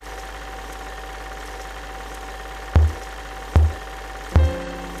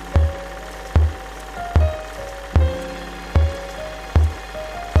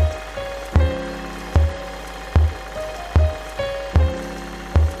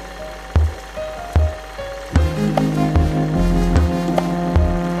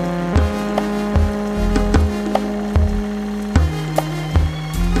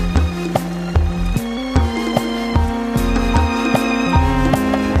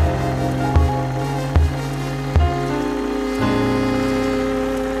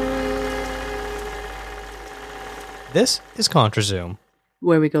This is ContraZoom,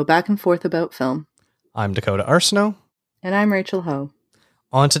 where we go back and forth about film. I'm Dakota Arsenault. And I'm Rachel Ho.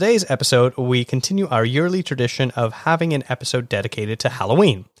 On today's episode, we continue our yearly tradition of having an episode dedicated to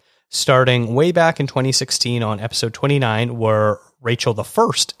Halloween. Starting way back in 2016 on episode 29, where Rachel the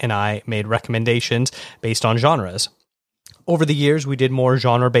First and I made recommendations based on genres. Over the years, we did more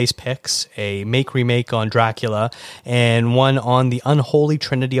genre-based picks, a make-remake on Dracula, and one on the unholy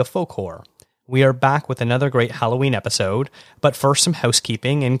trinity of folk horror. We are back with another great Halloween episode, but first some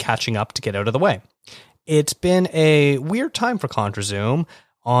housekeeping and catching up to get out of the way. It's been a weird time for ContraZoom.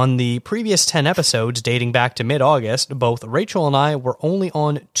 On the previous 10 episodes dating back to mid-August, both Rachel and I were only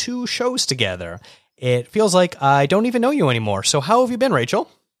on 2 shows together. It feels like I don't even know you anymore. So how have you been, Rachel?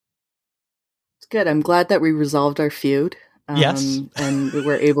 It's good. I'm glad that we resolved our feud. Yes. And we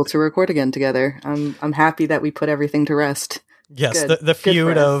were able to record again together. I'm happy that we put everything to rest. Yes, the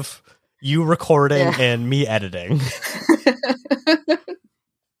feud of you recording and me editing.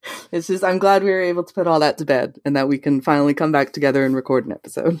 It's just, I'm glad we were able to put all that to bed and that we can finally come back together and record an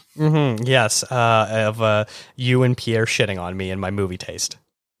episode. Mm-hmm. Yes, of you and Pierre shitting on me and my movie taste.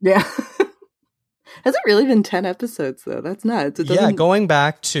 Yeah. Has it really been 10 episodes, though? That's nuts. Yeah, going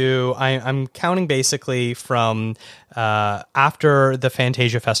back to, I'm counting basically from after the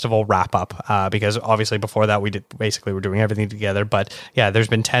Fantasia Festival wrap-up, because obviously before that we're doing everything together, but yeah, there's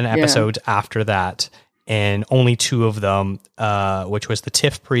been 10 episodes after that, and only 2 of them, which was the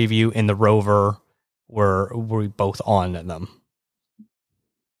TIFF preview and the Rover, were both on them.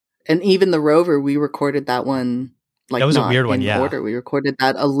 And even the Rover, we recorded that one, that was a weird one, order. We recorded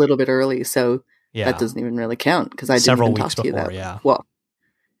that a little bit early, so... Yeah. That doesn't even really count because I didn't even talk to you that. Yeah. Well,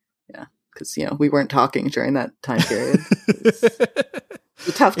 yeah, because we weren't talking during that time period. It was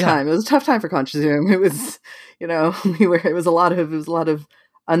a tough time. It was a tough time for ContraZoom. It was, it was a lot of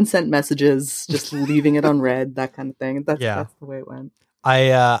unsent messages, just leaving it unread, that kind of thing. That's the way it went.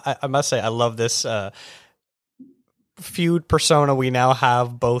 I must say I love this feud persona we now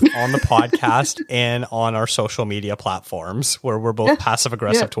have both on the podcast and on our social media platforms, where we're both passive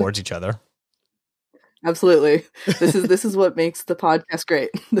aggressive towards each other. Absolutely. This is what makes the podcast great.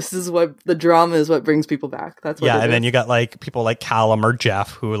 This is what the drama is, what brings people back. That's what and then you got like people like Callum or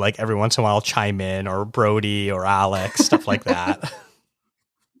Jeff who like every once in a while chime in, or Brody or Alex, stuff like that.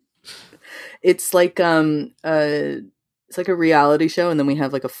 It's like a reality show, and then we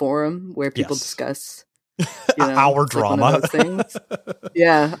have like a forum where people discuss our drama. Like those things.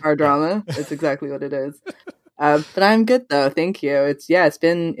 Yeah, our drama. It's exactly what it is. But I'm good though. Thank you. It's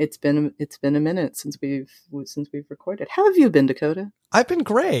been a minute since we've recorded. How have you been, Dakota? I've been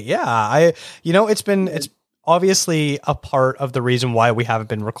great. Yeah. It's obviously a part of the reason why we haven't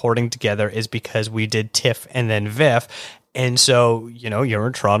been recording together is because we did TIFF and then VIFF. And so, you're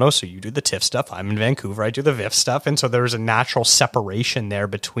in Toronto, so you do the TIFF stuff. I'm in Vancouver, I do the VIFF stuff. And so there's a natural separation there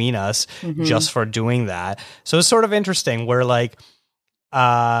between us just for doing that. So it's sort of interesting. We're like,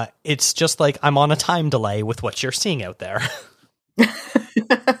 it's just like I'm on a time delay with what you're seeing out there.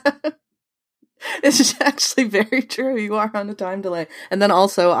 It's actually very true. You are on a time delay. And then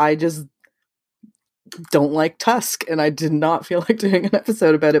also I just don't like Tusk, and I did not feel like doing an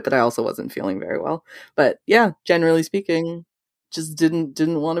episode about it, but I also wasn't feeling very well. But yeah, generally speaking, just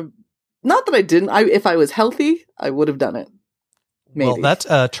didn't want to. Not that I didn't. If I was healthy, I would have done it. Maybe. Well, that's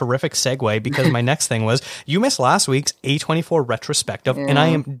a terrific segue, because my next thing was you missed last week's A24 retrospective, and I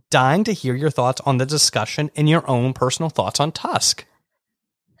am dying to hear your thoughts on the discussion and your own personal thoughts on Tusk.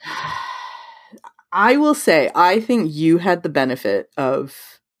 I will say, I think you had the benefit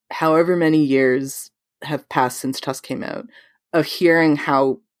of however many years have passed since Tusk came out, of hearing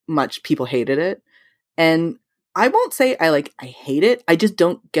how much people hated it. And I won't say I hate it. I just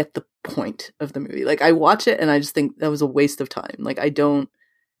don't get the point of the movie. Like, I watch it and I just think that was a waste of time. Like,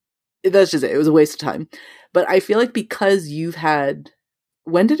 that's just it. It was a waste of time. But I feel like because you've had,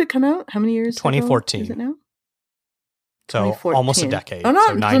 when did it come out? How many years 2014. Is it now? So almost a decade. Oh,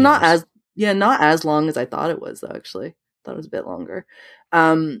 so 9 years. Not as long as I thought it was, though, actually. I thought it was a bit longer.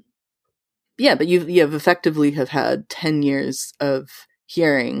 But you have effectively have had 10 years of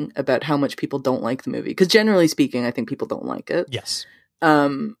hearing about how much people don't like the movie. Because generally speaking, I think people don't like it. Yes.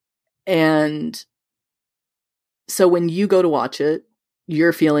 And so when you go to watch it,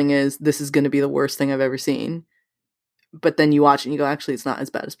 your feeling is, this is going to be the worst thing I've ever seen. But then you watch it and you go, actually, it's not as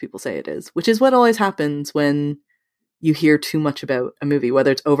bad as people say it is. Which is what always happens when you hear too much about a movie,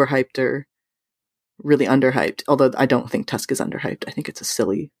 whether it's overhyped or really underhyped. Although I don't think Tusk is underhyped. I think it's a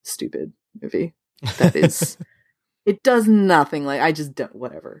silly, stupid movie. That is... It does nothing. Like, I just don't,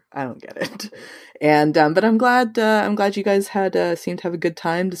 whatever. I don't get it. And, but I'm glad you guys had, seemed to have a good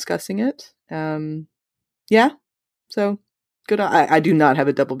time discussing it. Yeah. So good. I do not have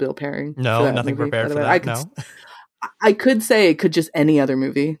a double bill pairing. No, for that nothing movie, prepared by the for way. that. No. I could say it could just any other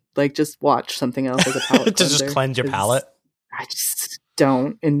movie. Like, just watch something else as a palate To cleanser. just cleanse your 'cause palate. I just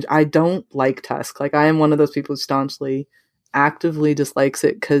don't. And I don't like Tusk. Like, I am one of those people who staunchly, actively dislikes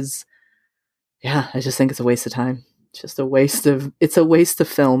it because, yeah, I just think it's a waste of time. It's just a waste of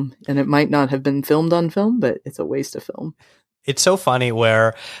film. And it might not have been filmed on film, but it's a waste of film. It's so funny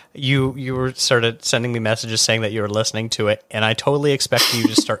where you were started sending me messages saying that you were listening to it, and I totally expect you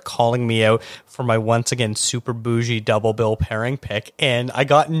to start calling me out for my once again super bougie double bill pairing pick, and I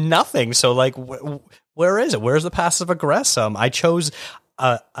got nothing. So like, where is it? Where's the passive aggressive? I chose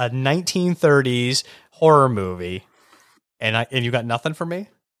a 1930s horror movie, and you got nothing for me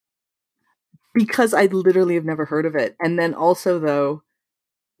because I literally have never heard of it. And then also, though,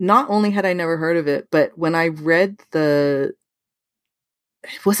 not only had I never heard of it, but when I read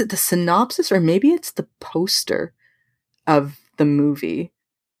was it the synopsis or maybe it's the poster of the movie?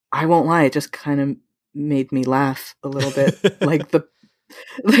 I won't lie, it just kind of made me laugh a little bit.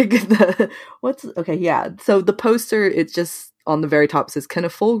 So the poster, it's just on the very top says, "Can a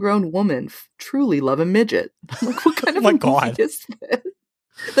full-grown woman truly love a midget?" I'm like, what kind of my movie God. is this?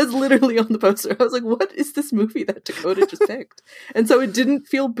 That's literally on the poster. I was like, what is this movie that Dakota just picked? And so it didn't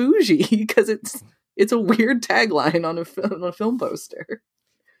feel bougie because it's a weird tagline on a film poster.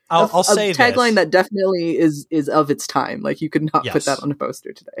 I'll say a tagline this. that definitely is of its time. Like, you could not put that on a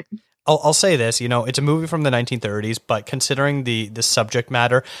poster today. I'll say this, it's a movie from the 1930s, but considering the subject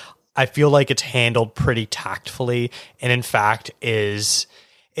matter, I feel like it's handled pretty tactfully, and in fact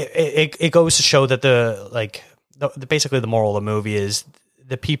it goes to show that basically the moral of the movie is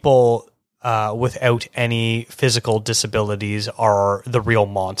the people without any physical disabilities are the real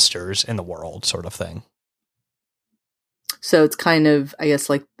monsters in the world, sort of thing. So it's kind of, I guess,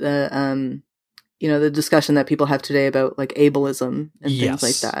 like the the discussion that people have today about like ableism and things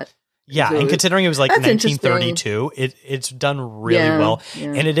like that. Yeah, so and considering it was like 1932, it's done really well,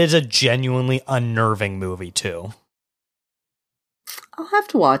 and it is a genuinely unnerving movie too. I'll have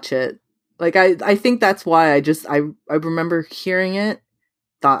to watch it. Like, I think that's why I remember hearing it,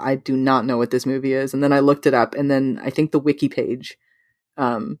 thought I do not know what this movie is, and then I looked it up, and then I think the wiki page,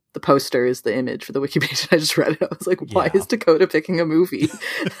 the poster is the image for the wiki page. I just read it. I was like, why is Dakota picking a movie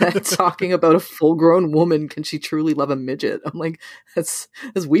that's talking about a full-grown woman? Can she truly love a midget? I'm like, that's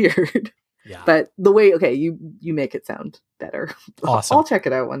weird. Yeah. But the way, you make it sound better. Awesome. I'll check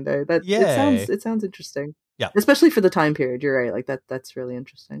it out one day. It sounds interesting. Yeah. Especially for the time period. You're right. Like that's really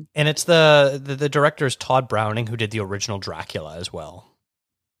interesting. And it's the director is Todd Browning, who did the original Dracula as well.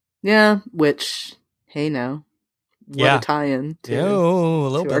 Yeah, which, hey now. What a tie-in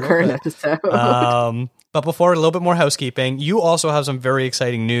to our current episode. But before, a little bit more housekeeping. You also have some very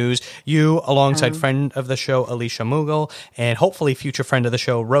exciting news. You, alongside friend of the show, Alicia Mughal, and hopefully future friend of the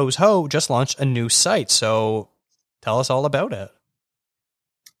show, Rose Ho, just launched a new site. So tell us all about it.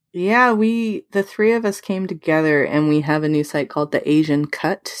 Yeah, the three of us came together and we have a new site called The Asian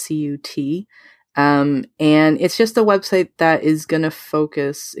Cut, CUT. And it's just a website that is going to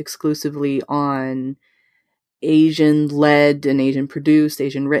focus exclusively on Asian-led and Asian-produced,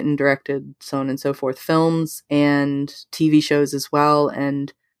 Asian-written, directed, so on and so forth, films and TV shows as well,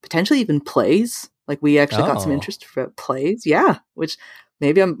 and potentially even plays. Like, we actually got some interest for plays, which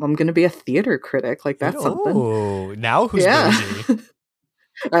maybe I'm going to be a theater critic. Like, that's something. Oh, now who's bougie?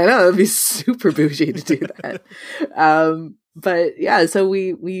 I know, it'd be super bougie to do that. But yeah, so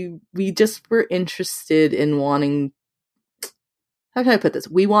we just were interested in wanting. How can I put this?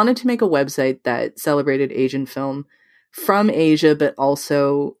 We wanted to make a website that celebrated Asian film from Asia, but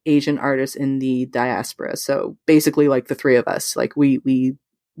also Asian artists in the diaspora. So basically, like the three of us, like we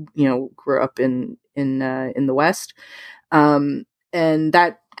grew up in the West, and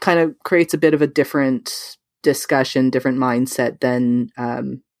that kind of creates a bit of a different discussion, different mindset than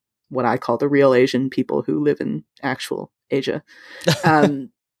what I call the real Asian people who live in actual Asia.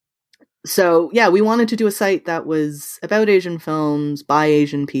 So yeah, we wanted to do a site that was about Asian films by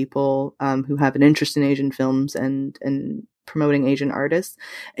Asian people who have an interest in Asian films and promoting Asian artists.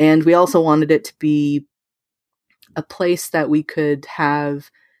 And we also wanted it to be a place that we could have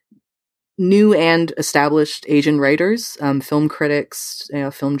new and established Asian writers, film critics,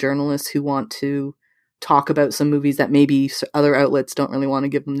 film journalists who want to talk about some movies that maybe other outlets don't really want to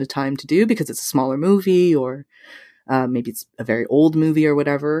give them the time to do because it's a smaller movie or maybe it's a very old movie or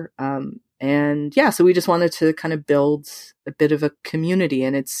whatever. And yeah, so we just wanted to kind of build a bit of a community,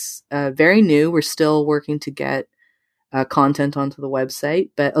 and it's very new. We're still working to get content onto the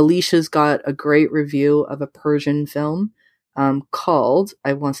website, but Alicia's got a great review of a Persian film called,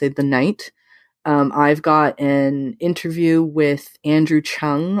 I want to say, The Night. I've got an interview with Andrew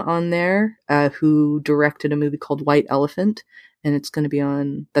Chung on there, who directed a movie called White Elephant, and it's going to be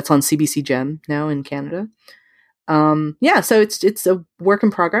that's on CBC Gem now in Canada. Yeah, so it's a work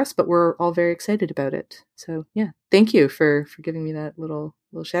in progress, but we're all very excited about it. So yeah, thank you for giving me that little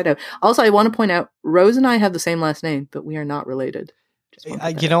shout out. Also, I want to point out, Rose and I have the same last name, but we are not related.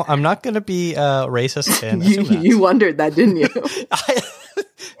 I'm not going to be racist and assume that. You wondered that, didn't you?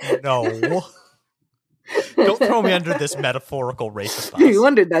 No. Don't throw me under this metaphorical racist bus. You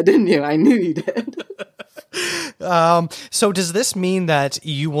wondered that, didn't you? I knew you did. So does this mean that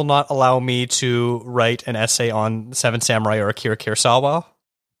you will not allow me to write an essay on Seven Samurai or Akira Kurosawa?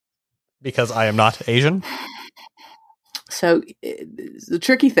 Because I am not Asian? So the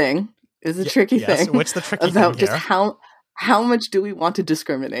tricky thing is thing. What's the tricky about thing just how much do we want to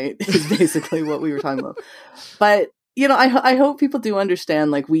discriminate is basically what we were talking about. But you know, I hope people do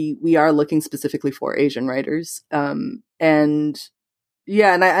understand, like, we are looking specifically for Asian writers. And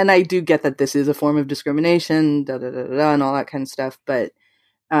yeah, and I do get that this is a form of discrimination, and all that kind of stuff. But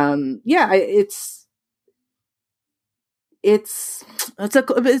yeah, it's a bit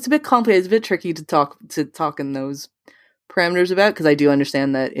complicated. It's a bit tricky to talk in those parameters about, because I do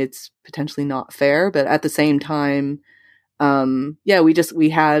understand that it's potentially not fair, but at the same time, yeah, we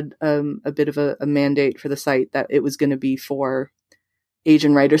had a bit of a mandate for the site that it was going to be for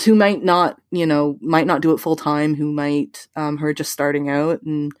Asian writers who might not do it full time, who might who are just starting out,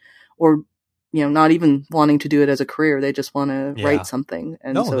 or not even wanting to do it as a career. They just want to write something,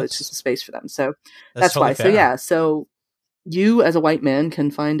 and so it's just a space for them. So that's totally why. fair. So yeah, so you as a white man can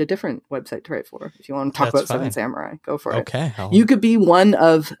find a different website to write for. If you want to talk about Seven Samurai, go for it. Okay, you could be one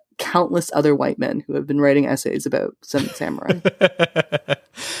of countless other white men who have been writing essays about Seven Samurai.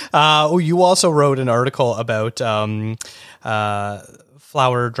 You also wrote an article about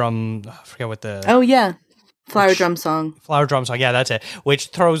Flower Drum. I forget what the. Oh yeah, Flower Drum Song. Flower Drum Song. Yeah, that's it. Which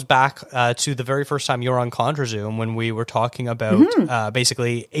throws back to the very first time you were on ContraZoom, when we were talking about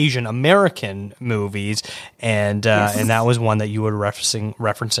basically Asian American movies, and and that was one that you were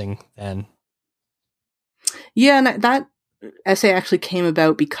referencing then. Yeah, and that essay actually came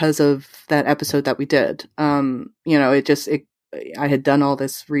about because of that episode that we did. I had done all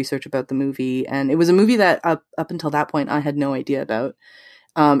this research about the movie, and it was a movie that up until that point I had no idea about.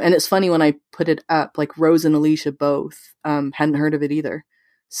 And it's funny, when I put it up, like, Rose and Alicia both hadn't heard of it either.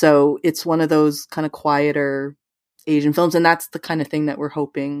 So it's one of those kind of quieter Asian films, and that's the kind of thing that we're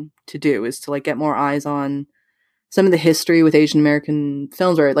hoping to do, is to, like, get more eyes on some of the history with Asian American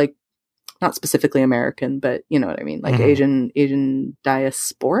films, or, like, not specifically American, but you know what I mean, like Asian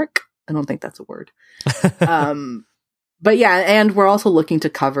diasporic. I don't think that's a word. But yeah, and we're also looking to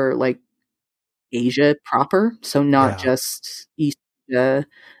cover, like, Asia proper, so not just East Asia,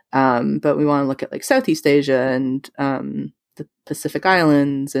 but we want to look at, like, Southeast Asia and the Pacific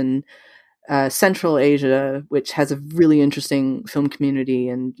Islands and Central Asia, which has a really interesting film community.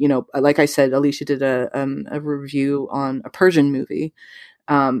 And like I said, Alicia did a review on a Persian movie,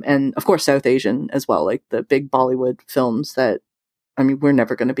 and of course South Asian as well, like the big Bollywood films that, I mean, we're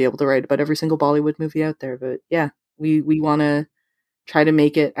never going to be able to write about every single Bollywood movie out there, but yeah, we want to try to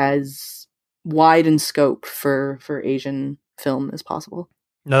make it as wide in scope for Asian film as possible.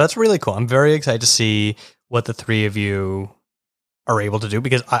 No, that's really cool. I'm very excited to see what the three of you are able to do,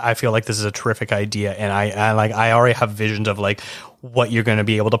 because I feel like this is a terrific idea, and I already have visions of, like, what you're going to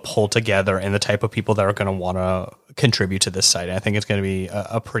be able to pull together and the type of people that are going to want to contribute to this site. I think it's going to be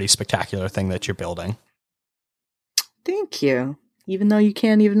a pretty spectacular thing that you're building. Thank you. Even though you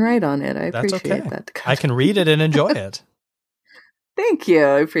can't even write on it, I appreciate that. I can read it and enjoy it. Thank you.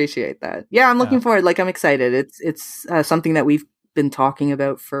 I appreciate that. Yeah, I'm looking forward. Like, I'm excited. It's something that we've been talking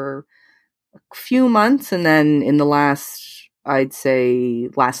about for a few months, and then in the last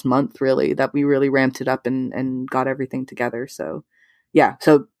month, really, that we really ramped it up and got everything together. So yeah,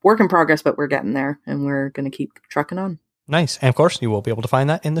 so work in progress, but we're getting there, and we're going to keep trucking on. Nice. And of course, you will be able to find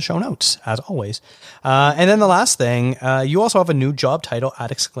that in the show notes, as always. And then the last thing, you also have a new job title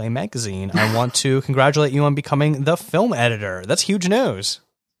at Exclaim Magazine. I want to congratulate you on becoming the film editor. That's huge news.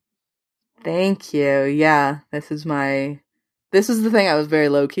 Thank you. Yeah, this is the thing I was very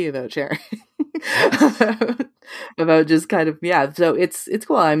low key about sharing. About just kind of, yeah. So it's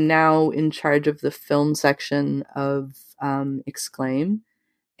cool. I'm now in charge of the film section of Exclaim,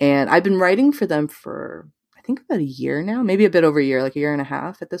 and I've been writing for them for, I think, about a year now, maybe a bit over a year, like a year and a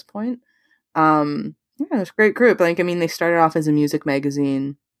half at this point. Yeah, it's a great group. Like, I mean, they started off as a music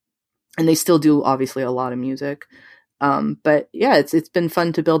magazine, and they still do obviously a lot of music. But yeah, it's been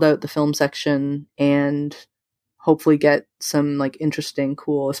fun to build out the film section, and hopefully get some like interesting,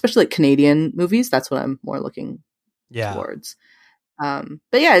 cool, especially like Canadian movies. That's what I'm more looking towards. But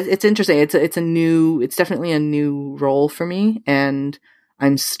yeah, it's interesting. It's definitely a new role for me, and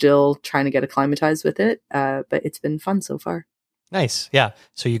I'm still trying to get acclimatized with it. But it's been fun so far. Nice. Yeah.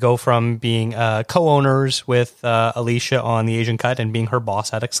 So you go from being co-owners with Alicia on The Asian Cut and being her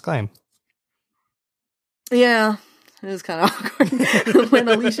boss at Exclaim. Yeah. It was kind of awkward when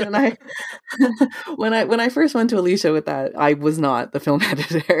Alicia and I, when I first went to Alicia with that, I was not the film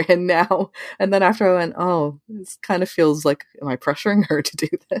editor, and then after I went, oh, this kind of feels like, am I pressuring her to do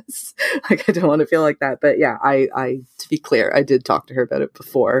this? Like, I don't want to feel like that. But yeah, I to be clear, I did talk to her about it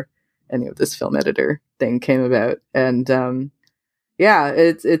before any of this film editor thing came about, and yeah,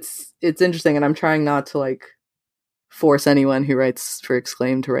 it's interesting, and I'm trying not to like force anyone who writes for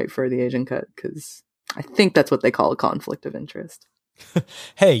Exclaim to write for The Asian Cut, because I think that's what they call a conflict of interest.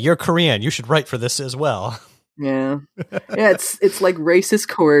 Hey, you're Korean. You should write for this as well. Yeah. Yeah, it's like racist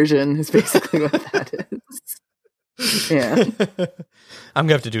coercion is basically what that is. Yeah. I'm going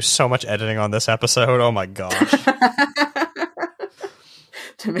to have to do so much editing on this episode. Oh my gosh.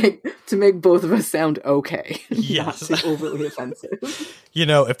 to make both of us sound okay. Yes. Not too overly offensive. You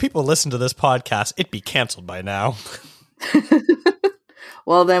know, if people listen to this podcast, it'd be canceled by now.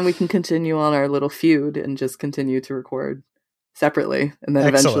 Well, then we can continue on our little feud and just continue to record separately. And then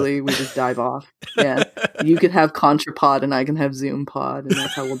eventually we just dive off. Yeah. You could have ContraPod and I can have Zoom Pod, and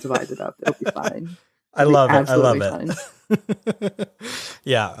that's how we'll divide it up. It'll be fine. I love it.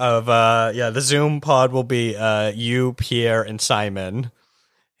 Yeah. The Zoom Pod will be you, Pierre, and Simon.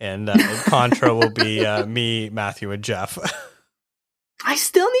 And Contra will be me, Matthew, and Jeff. I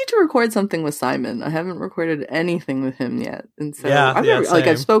still need to record something with Simon. I haven't recorded anything with him yet. And so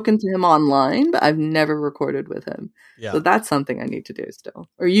I've spoken to him online, but I've never recorded with him. Yeah. So that's something I need to do still.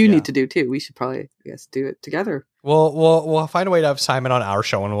 Or you need to do too. We should probably, I guess, do it together. We'll find a way to have Simon on our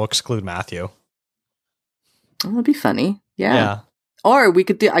show, and we'll exclude Matthew. Oh, that'd be funny. Yeah. Or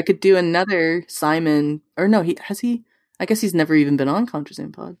I could do another Simon, or no, I guess he's never even been on Contra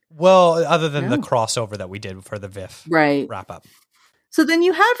Zoom Pod. Well, other than the crossover that we did for the VIF wrap up. So then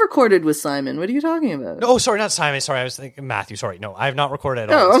you have recorded with Simon. What are you talking about? Oh, sorry, not Simon. Sorry, I was thinking Matthew. Sorry, no, I have not recorded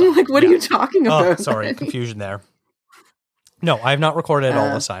at all. Oh, I'm like, what are you talking about? Oh, sorry, confusion there. No, I have not recorded at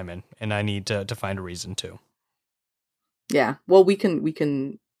all with Simon, and I need to find a reason to. Yeah, well, we can.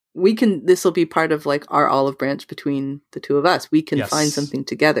 This will be part of like our olive branch between the two of us. We can find something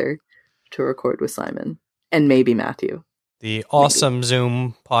together to record with Simon and maybe Matthew. The awesome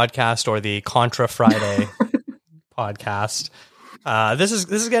Zoom podcast or the Contra Friday podcast. This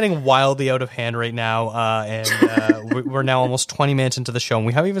is getting wildly out of hand right now, and we're now almost 20 minutes into the show, and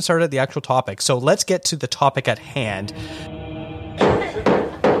we haven't even started the actual topic. So let's get to the topic at hand.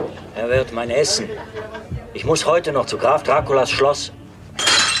 Wird mein Essen. Ich muss heute noch zu Graf Draculas Schloss.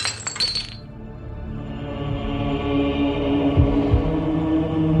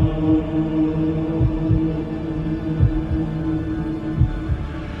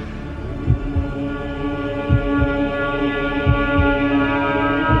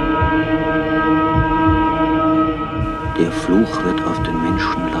 Der Fluch wird auf den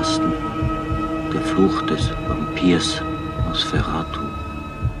Menschen lasten. Der Fluch des Vampirs Nosferatu.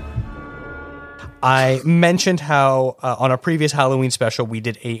 I mentioned how on a previous Halloween special, we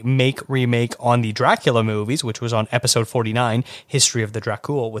did a remake on the Dracula movies, which was on episode 49, History of the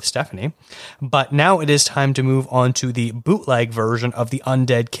Dracul with Stephanie. But now it is time to move on to the bootleg version of The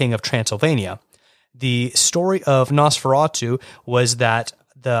Undead King of Transylvania. The story of Nosferatu was that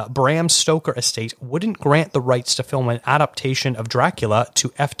the Bram Stoker estate wouldn't grant the rights to film an adaptation of Dracula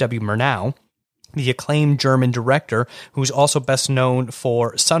to F.W. Murnau, the acclaimed German director, who's also best known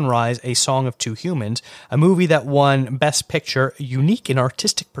for Sunrise, A Song of Two Humans, a movie that won Best Picture, unique in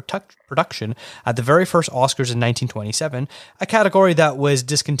artistic production, at the very first Oscars in 1927, a category that was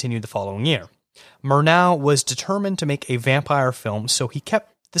discontinued the following year. Murnau was determined to make a vampire film, so he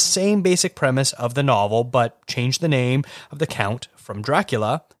kept the same basic premise of the novel, but changed the name of the Count from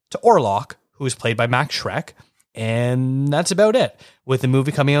Dracula to Orlok, who was played by Max Schreck, and that's about it, with the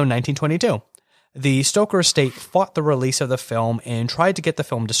movie coming out in 1922. The Stoker estate fought the release of the film and tried to get the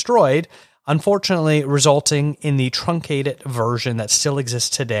film destroyed, unfortunately resulting in the truncated version that still exists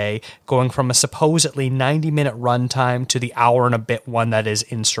today, going from a supposedly 90-minute runtime to the hour and a bit one that is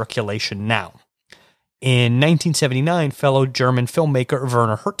in circulation now. In 1979, fellow German filmmaker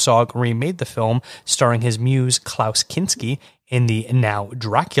Werner Herzog remade the film, starring his muse Klaus Kinski in the now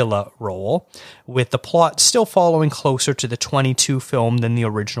Dracula role, with the plot still following closer to the 22 film than the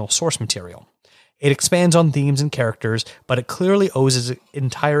original source material. It expands on themes and characters, but it clearly owes its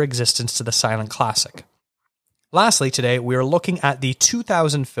entire existence to the silent classic. Lastly, today we are looking at the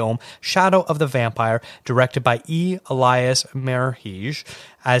 2000 film Shadow of the Vampire, directed by E. Elias Merhige,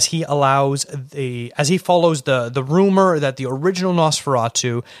 as he follows the rumor that the original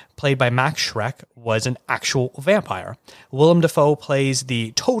Nosferatu, played by Max Schreck, was an actual vampire. Willem Dafoe plays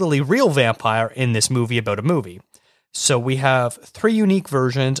the totally real vampire in this movie about a movie. So we have 3 unique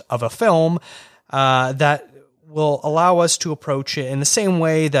versions of a film that will allow us to approach it in the same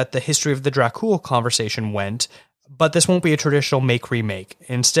way that the history of the Dracula conversation went, but this won't be a traditional make-remake.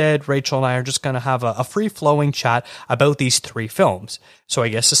 Instead, Rachel and I are just going to have a free-flowing chat about these 3 films. So I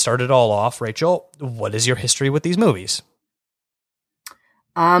guess to start it all off, Rachel, what is your history with these movies?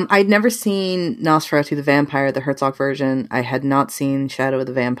 I'd never seen Nosferatu the Vampire, the Herzog version. I had not seen Shadow of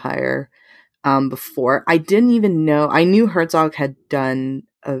the Vampire before. I didn't even know. I knew Herzog had done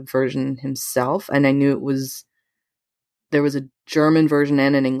a version himself, and I knew there was a German version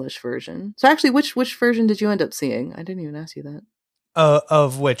and an English version. So actually, which version did you end up seeing? I didn't even ask you that.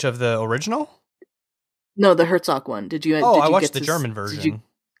 Of which? Of the original? No, the Herzog one. Did you? I watched the German version.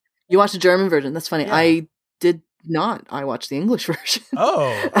 You watched the German version? That's funny. Yeah. I did not. I watched the English version.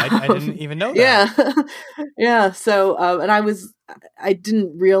 Oh, I didn't even know that. Yeah, yeah. So, and I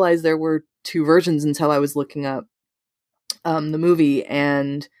didn't realize there were 2 versions until I was looking up the movie,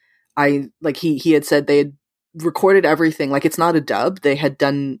 and he had said they had recorded everything. Like, it's not a dub. They had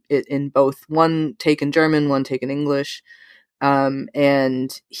done it in both, one take in German, one take in English.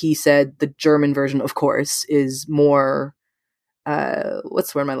 And he said the German version, of course, is more,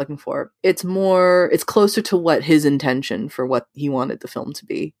 what's the word am I looking for? It's closer to what his intention for what he wanted the film to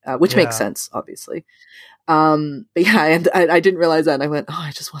be, which makes sense, obviously. But yeah, and I didn't realize that. And I went,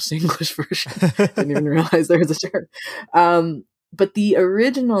 I just watched the English version. Didn't even realize there was a German. But the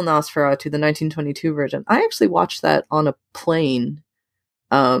original Nosferatu, the 1922 version, I actually watched that on a plane,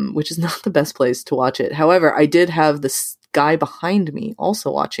 which is not the best place to watch it. However, I did have this guy behind me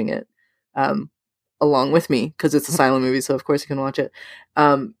also watching it along with me, because it's a silent movie, so of course you can watch it.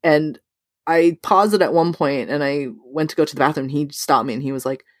 And I paused it at one point, and I went to go to the bathroom, and he stopped me, and he's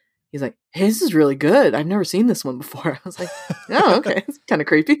like, hey, this is really good. I've never seen this one before. I was like, oh, okay. It's kind of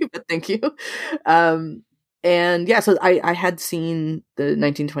creepy, but thank you. And yeah, so I had seen the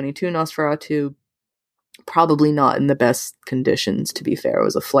 1922 Nosferatu, probably not in the best conditions, to be fair. It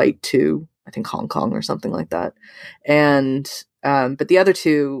was a flight to, I think, Hong Kong or something like that. And, but the other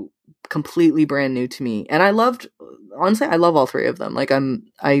 2, completely brand new to me. And honestly, I love all 3 of them. Like,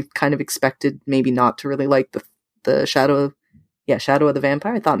 I kind of expected maybe not to really like the Shadow of the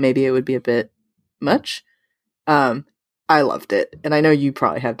Vampire. I thought maybe it would be a bit much. I loved it. And I know you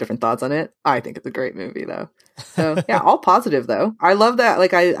probably have different thoughts on it. I think it's a great movie, though. So yeah, all positive, though. I love that.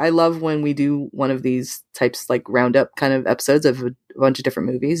 Like, I love when we do one of these types, like, roundup kind of episodes of a bunch of different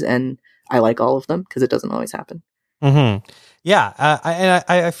movies. And I like all of them because it doesn't always happen. Mm-hmm. Yeah.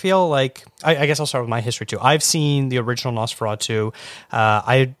 I feel like, I guess I'll start with my history too. I've seen the original Nosferatu.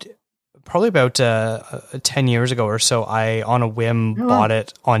 Probably about 10 years ago or so, I, on a whim, bought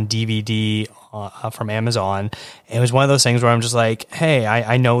it on DVD from Amazon. It was one of those things where I'm just like, hey,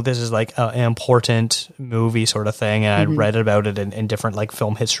 I know this is like an important movie sort of thing, and I'd read about it in different like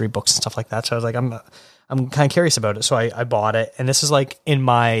film history books and stuff like that. So I was like, I'm kind of curious about it. So I bought it, and this is like in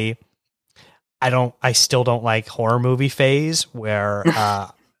my, I still don't like horror movie phase where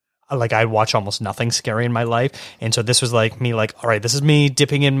like I watch almost nothing scary in my life. And so this was like me, like, all right, this is me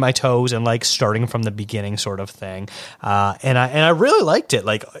dipping in my toes and like starting from the beginning sort of thing. And I really liked it.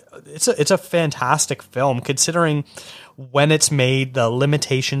 Like, it's a fantastic film considering when it's made, the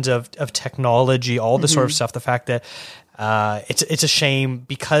limitations of technology, all the sort of stuff, the fact that it's a shame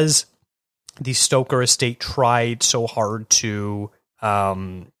because the Stoker estate tried so hard to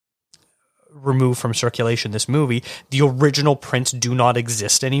remove from circulation this movie. The original prints do not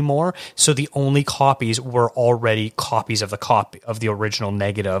exist anymore, so the only copies were already copies of the original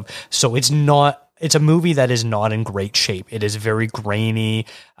negative. So it's a movie that is not in great shape. It is very grainy.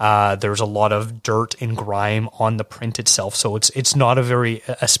 There's a lot of dirt and grime on the print itself, so it's not a very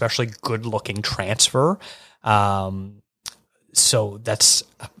especially good looking transfer. So that's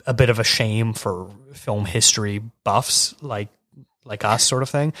a bit of a shame for film history buffs like us sort of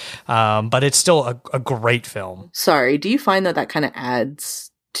thing. But it's still a great film. Sorry, do you find that kind of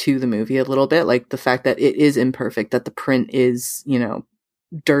adds to the movie a little bit? Like the fact that it is imperfect, that the print is,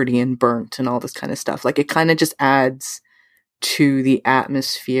 dirty and burnt and all this kind of stuff. Like it kind of just adds to the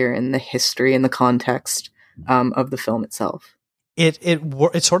atmosphere and the history and the context of the film itself.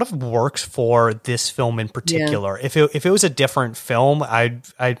 it sort of works for this film in particular. If it was a different film,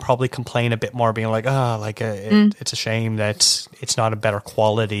 I'd probably complain a bit more, being like, it's a shame that it's not a better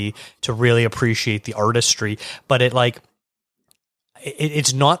quality to really appreciate the artistry. But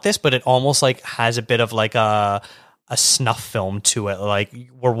it's not this, but it almost like has a bit of like a snuff film to it. Like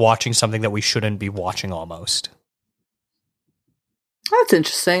we're watching something that we shouldn't be watching almost. That's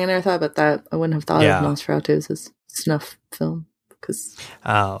interesting. I never thought about that. I wouldn't have thought of Nosferatu as a snuff film. Because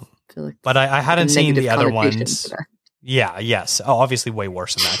I feel like, but I hadn't seen the other ones. Yeah, yes, obviously way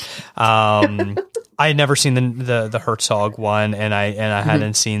worse than that. I had never seen the Herzog one, and I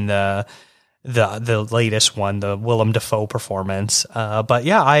hadn't seen the latest one, the Willem Dafoe performance. But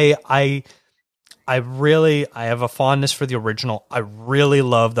yeah, I have a fondness for the original. I really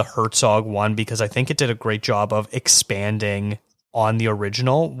love the Herzog one because I think it did a great job of expanding on the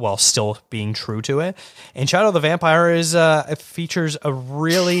original while still being true to it. And Shadow of the Vampire it features a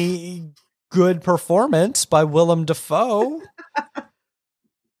really good performance by Willem Dafoe.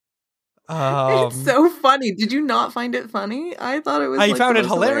 It's so funny. Did you not find it funny? I thought it was. I found it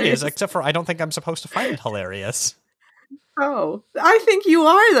hilarious, except for I don't think I'm supposed to find it hilarious. Oh, I think you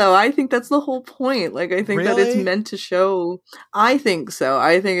are, though. I think that's the whole point. Like, I think that it's meant to show. I think so.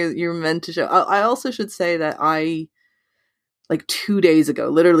 I think you're meant to show. I also should say that like 2 days ago,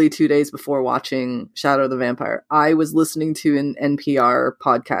 literally 2 days before watching Shadow of the Vampire, I was listening to an NPR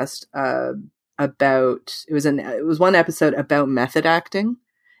podcast it was one episode about method acting,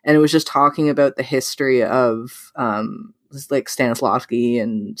 and it was just talking about the history of like Stanislavski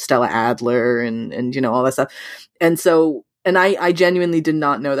and Stella Adler and you know, all that stuff. And so, and I genuinely did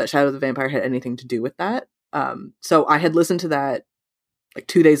not know that Shadow of the Vampire had anything to do with that. So I had listened to that. Like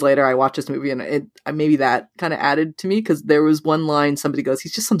 2 days later, I watched this movie, and maybe that kind of added to me, because there was one line somebody goes,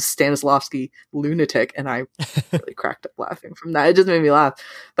 "He's just some Stanislavski lunatic," and I really cracked up laughing from that. It just made me laugh.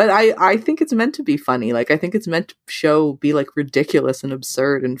 But I think it's meant to be funny. Like, I think it's meant to be like ridiculous and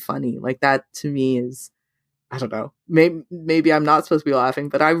absurd and funny. Like, that to me is, I don't know. Maybe I'm not supposed to be laughing,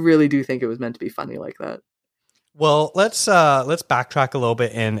 but I really do think it was meant to be funny like that. Well, let's backtrack a little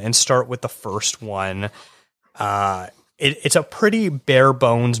bit and start with the first one. It's a pretty bare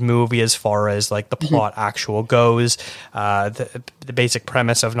bones movie as far as like the plot actual goes. The basic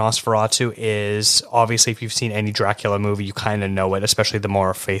premise of Nosferatu is, obviously, if you've seen any Dracula movie, you kind of know it, especially the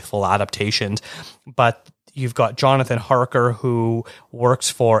more faithful adaptations. But you've got Jonathan Harker, who works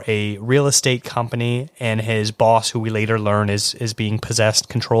for a real estate company, and his boss, who we later learn is being possessed,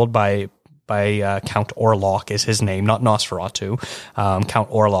 controlled by Count Orlok is his name, not Nosferatu, Count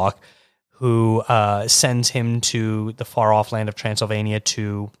Orlok, who sends him to the far-off land of Transylvania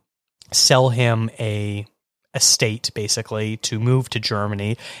to sell him a estate, basically, to move to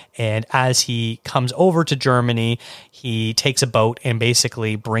Germany. And as he comes over to Germany, he takes a boat and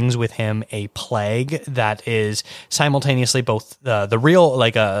basically brings with him a plague that is simultaneously both the real,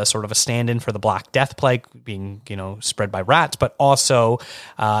 like a sort of a stand-in for the Black Death plague being, you know, spread by rats, but also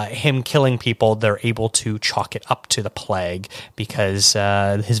him killing people. They're able to chalk it up to the plague because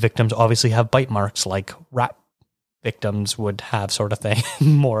his victims obviously have bite marks like rat victims would have, sort of thing,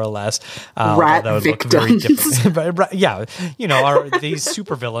 more or less. Rat victims. Look very different. Yeah, you know, these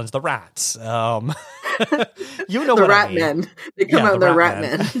super villains, the rats. You know, the what rat I mean. Men. They come out, they're rat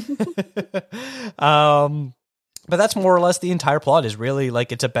men. But that's more or less the entire plot. Is really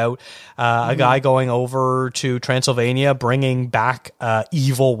like, it's about a guy going over to Transylvania, bringing back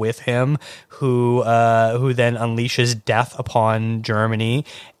evil with him, who then unleashes death upon Germany,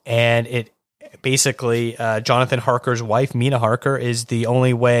 and it. Basically, Jonathan Harker's wife, Mina Harker, is the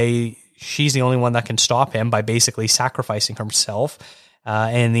only way. She's the only one that can stop him by basically sacrificing herself.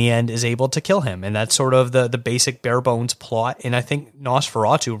 In the end, is able to kill him, and that's sort of the basic bare bones plot. And I think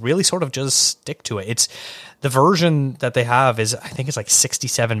Nosferatu really sort of just stick to it. It's the version that they have is, I think it's like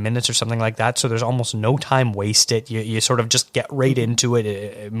 67 minutes or something like that. So there's almost no time wasted. You sort of just get right into it.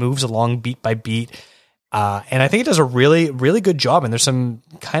 It moves along beat by beat. And I think it does a really, really good job. And there's some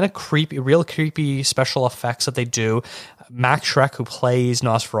kind of real creepy special effects that they do. Max Schreck, who plays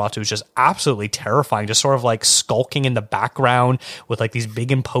Nosferatu, is just absolutely terrifying, just sort of like skulking in the background with like these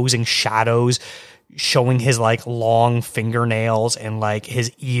big imposing shadows, showing his like long fingernails and like his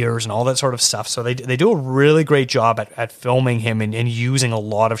ears and all that sort of stuff. So they do a really great job at filming him and using a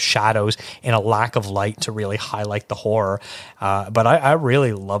lot of shadows and a lack of light to really highlight the horror. But I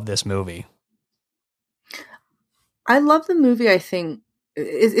really love this movie. I love the movie. I think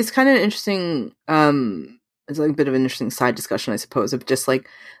it's kind of an interesting, it's like a bit of an interesting side discussion, I suppose, of just like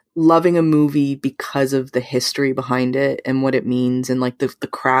loving a movie because of the history behind it and what it means and like the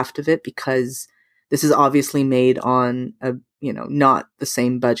craft of it, because this is obviously made on a not the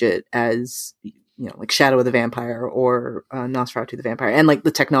same budget as, like Shadow of the Vampire or Nosferatu the Vampire, and like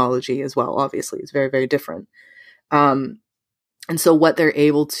the technology as well, obviously, is very, very different. And so what they're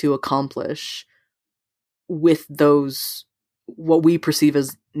able to accomplish with those, what we perceive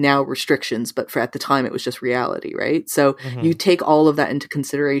as now restrictions, but for at the time it was just reality, right? So you take all of that into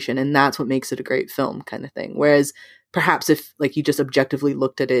consideration, and that's what makes it a great film, kind of thing. Whereas perhaps if like you just objectively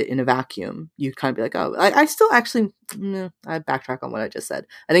looked at it in a vacuum, you'd kind of be like, oh, I still actually, I backtrack on what I just said.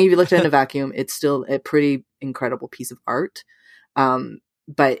 I think if you looked at it in a vacuum, it's still a pretty incredible piece of art.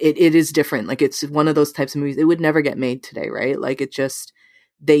 But it is different. Like, it's one of those types of movies, it would never get made today, right? Like, it just,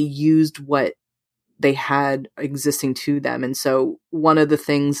 they used what they had existing to them. And so one of the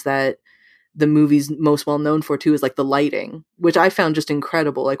things that the movie's most well known for too is like the lighting, which I found just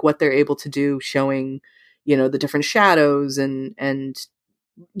incredible. Like what they're able to do, showing, the different shadows and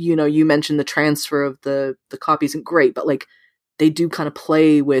you mentioned the transfer of the copy isn't great, but like they do kind of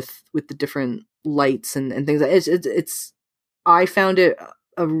play with the different lights and things. It's I found it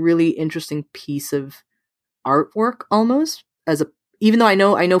a really interesting piece of artwork, almost, even though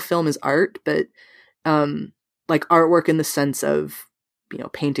I know film is art, but like artwork in the sense of,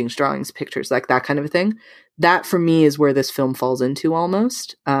 paintings, drawings, pictures, like that kind of a thing. That for me is where this film falls into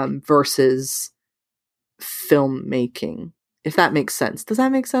almost, versus filmmaking, if that makes sense. Does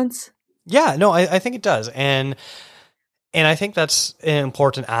that make sense? Yeah, no, I think it does. And I think that's an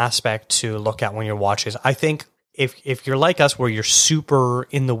important aspect to look at when you're watching. I think if you're like us, where you're super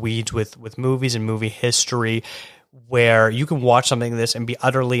in the weeds with movies and movie history, where you can watch something like this and be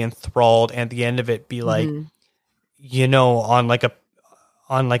utterly enthralled, and at the end of it be like, on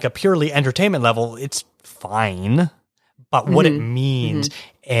like a purely entertainment level, it's fine. But what it means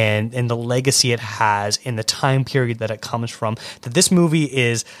and the legacy it has in the time period that it comes from, that this movie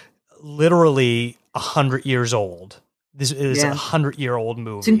is literally 100 years old. This is a 100-year-old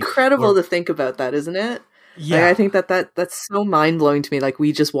movie. It's incredible to think about that, isn't it? Yeah. Like, I think that's so mind-blowing to me. Like,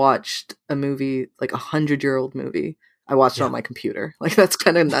 we just watched a movie, like 100-year-old movie. I watched it on my computer. Like, that's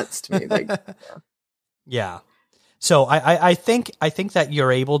kind of nuts to me. Like, yeah. So I think that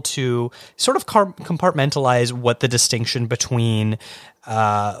you're able to sort of compartmentalize what the distinction between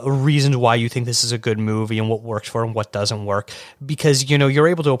reasons why you think this is a good movie and what works for and what doesn't work, because you're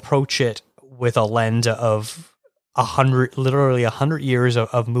able to approach it with a lens of 100 years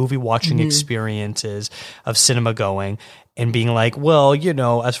of movie watching experiences, of cinema going, and being like, well,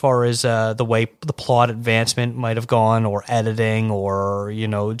 as far as the way the plot advancement might have gone, or editing, or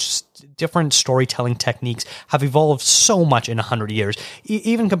just different storytelling techniques have evolved so much in 100 years.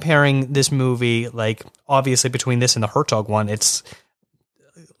 Even comparing this movie, like obviously between this and the Herzog one, it's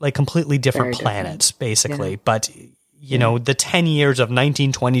like completely different planets, basically. Yeah. But the 10 years of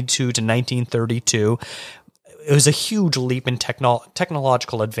 1922 to 1932. It was a huge leap in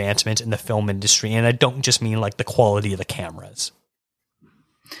technological advancement in the film industry. And I don't just mean like the quality of the cameras.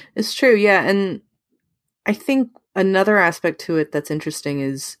 It's true. Yeah. And I think another aspect to it that's interesting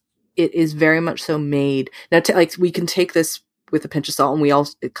is it is very much so made. Now, like, we can take this with a pinch of salt, and we all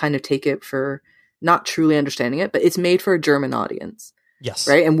kind of take it for not truly understanding it, but it's made for a German audience. Yes.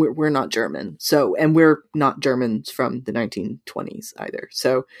 Right. And we're not German. So, and we're not Germans from the 1920s either.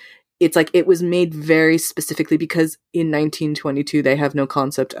 So, it's like it was made very specifically because in 1922, they have no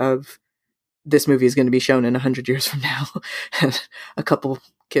concept of this movie is going to be shown in 100 years from now. And a couple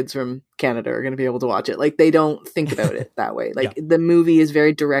kids from Canada are going to be able to watch it. Like, they don't think about it that way. Like, the movie is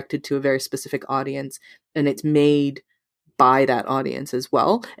very directed to a very specific audience, and it's made by that audience as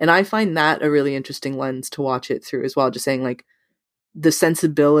well. And I find that a really interesting lens to watch it through as well. Just saying, like, the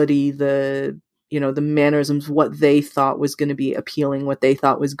sensibility, the mannerisms, what they thought was going to be appealing, what they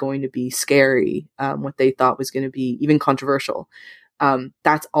thought was going to be scary, what they thought was going to be even controversial.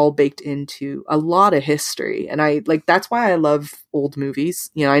 That's all baked into a lot of history. And that's why I love old movies.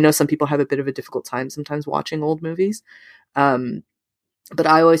 I know some people have a bit of a difficult time sometimes watching old movies. But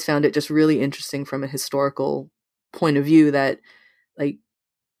I always found it just really interesting from a historical point of view that,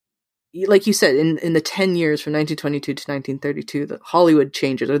 like you said, in the 10 years from 1922 to 1932, the Hollywood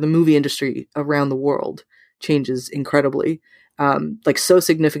changes, or the movie industry around the world changes incredibly, so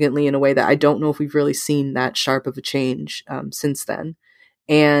significantly in a way that I don't know if we've really seen that sharp of a change since then.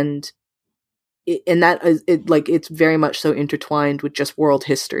 And it's very much so intertwined with just world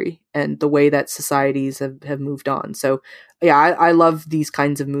history and the way that societies have moved on. So yeah, I love these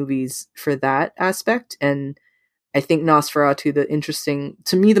kinds of movies for that aspect. And I think Nosferatu,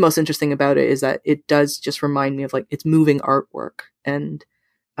 to me, the most interesting about it is that it does just remind me of, like, it's moving artwork. And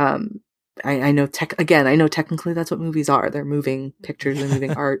I know I know technically that's what movies are. They're moving pictures, they're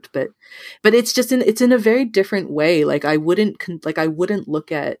moving art, but it's just it's in a very different way. Like I wouldn't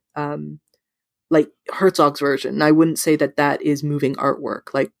look at like Herzog's version. I wouldn't say that is moving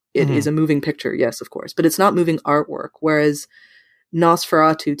artwork. Like it is a moving picture, yes, of course, but it's not moving artwork. Whereas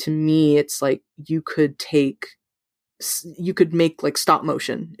Nosferatu, to me, it's like you could make like stop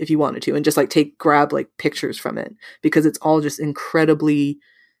motion if you wanted to, and just like grab like pictures from it, because it's all just incredibly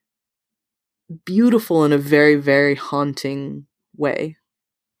beautiful in a very, very haunting way.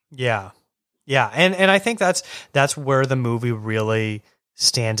 Yeah. And I think that's where the movie really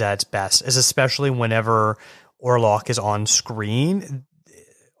stands at its best, is especially whenever Orlok is on screen.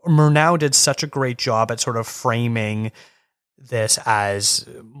 Murnau did such a great job at sort of framing this as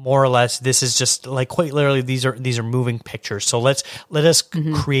more or less, this is just like quite literally these are moving pictures. So let us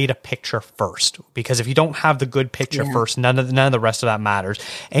create a picture first, because if you don't have the good picture first, none of the rest of that matters.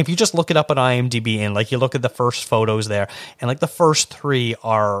 And if you just look it up on IMDb and like you look at the first photos there, and like the first 3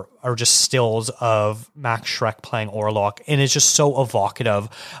 are just stills of Max Schreck playing Orlok, and it's just so evocative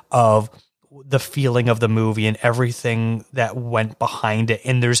of the feeling of the movie and everything that went behind it.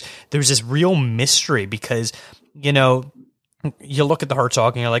 And there's this real mystery, because you look at the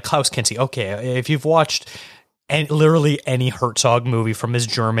Herzog and you're like, Klaus Kinski. Okay, if you've watched literally any Herzog movie from his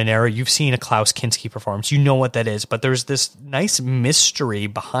German era, you've seen a Klaus Kinski performance. You know what that is. But there's this nice mystery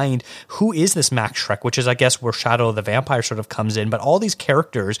behind who is this Max Schreck, which is, I guess, where Shadow of the Vampire sort of comes in. But all these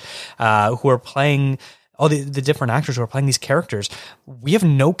characters who are playing, all the different actors who are playing these characters, we have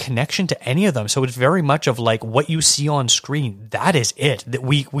no connection to any of them. So it's very much of like what you see on screen, that is it. That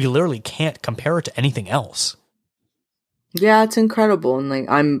we literally can't compare it to anything else. Yeah, it's incredible. And like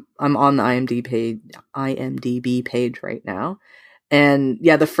I'm on the IMDb page right now. And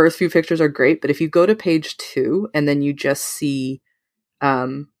yeah, the first few pictures are great, but if you go to page 2 and then you just see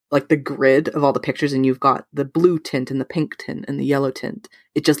like the grid of all the pictures, and you've got the blue tint and the pink tint and the yellow tint,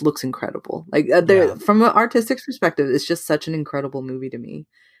 it just looks incredible. Like from an artistic perspective, it's just such an incredible movie to me.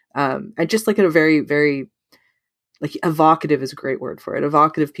 And just like a very, very like evocative is a great word for it.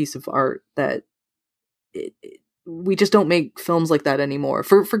 Evocative piece of art that we just don't make films like that anymore,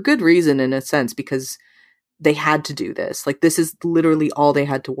 for good reason, in a sense, because they had to do this. Like, this is literally all they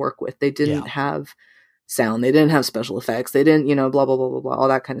had to work with. They didn't have sound. They didn't have special effects. They didn't, blah, blah, blah, blah, blah, all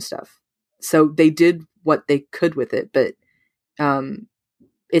that kind of stuff. So they did what they could with it. But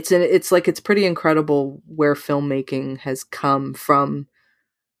it's pretty incredible where filmmaking has come from,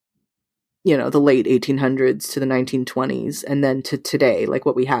 the late 1800s to the 1920s, and then to today, like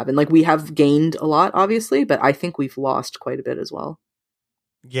what we have. And like, we have gained a lot, obviously, but I think we've lost quite a bit as well.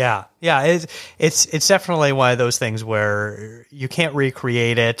 Yeah. It's definitely one of those things where you can't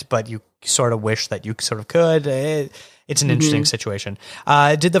recreate it, but you sort of wish that you sort of could. It's an interesting situation.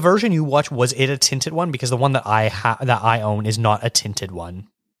 Did the version you watched, was it a tinted one? Because the one that I own is not a tinted one.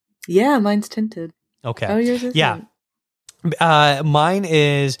 Yeah, mine's tinted. Okay. Oh, yours is. Yeah. Mine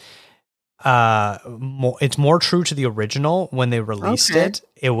is. It's more true to the original. When they released it,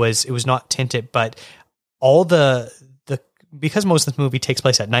 it was not tinted, but all the because most of the movie takes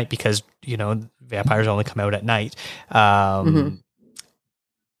place at night, because vampires only come out at night.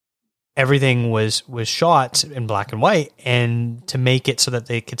 Everything was shot in black and white, and to make it so that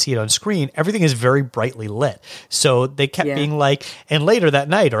they could see it on screen, everything is very brightly lit. So they kept being like, and later that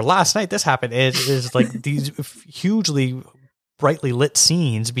night or last night this happened. It is like these hugely brightly lit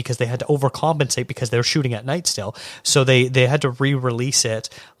scenes, because they had to overcompensate because they were shooting at night still. So they had to re-release it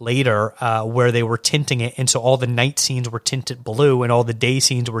later where they were tinting it. And so all the night scenes were tinted blue and all the day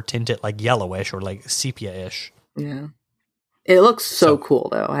scenes were tinted like yellowish or like sepia-ish. Yeah. It looks so cool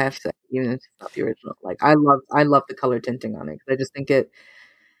though, I have to say, even if it's not the original. Like I love the color tinting on it, because I just think it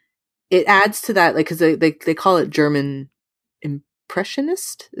adds to that, like, because they call it German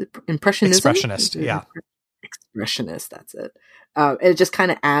impressionism. Expressionist, yeah. Expressionist, that's it. It just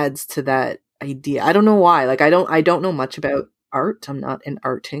kind of adds to that idea. I don't know why. Like I don't know much about art. I'm not an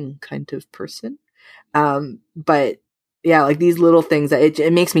arting kind of person. But yeah, like these little things that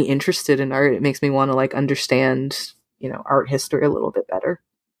it makes me interested in art. It makes me want to like understand, art history a little bit better.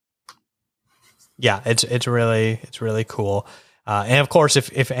 Yeah, it's really cool. And of course,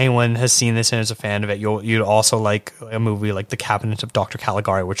 if anyone has seen this and is a fan of it, you'd also like a movie like The Cabinet of Dr.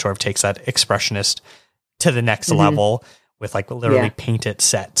 Caligari, which sort of takes that expressionist to the next level with like literally painted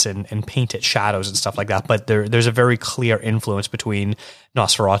sets and painted shadows and stuff like that. But there's a very clear influence between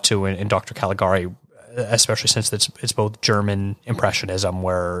Nosferatu and Dr. Caligari, especially since it's both German Impressionism,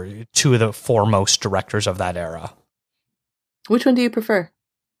 where two of the foremost directors of that era. Which one do you prefer?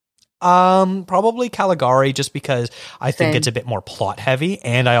 Probably Caligari, just because I think Same. it's a bit more plot heavy,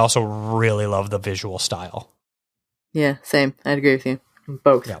 and I also really love the visual style. Yeah, same. I'd agree with you.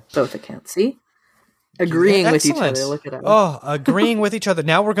 Both accounts. See? Agreeing with each Excellent. other. Look at that. Oh, agreeing with each other.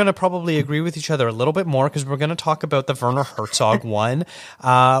 Now we're going to probably agree with each other a little bit more because we're going to talk about the Werner Herzog one.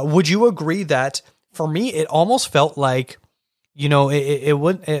 Would you agree that for me, it almost felt like,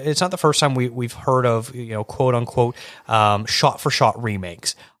 it's not the first time we've heard of, quote unquote, shot for shot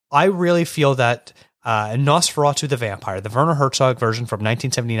remakes. I really feel that Nosferatu the Vampire, the Werner Herzog version from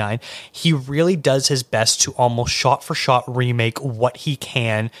 1979, he really does his best to almost shot for shot remake what he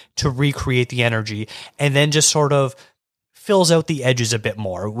can to recreate the energy, and then just sort of fills out the edges a bit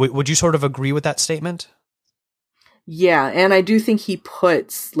more. Would you sort of agree with that statement? Yeah, and I do think he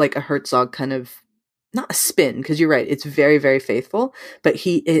puts like a Herzog kind of, not a spin, because you're right, it's very, very faithful, but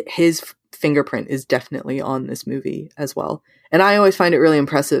his fingerprint is definitely on this movie as well. And I always find it really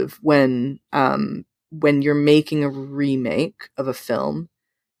impressive when you're making a remake of a film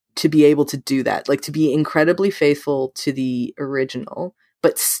to be able to do that, like to be incredibly faithful to the original,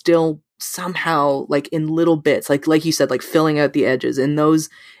 but still somehow like in little bits, like you said, like filling out the edges in those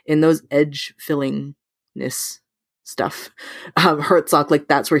edge fillingness stuff. Herzog, like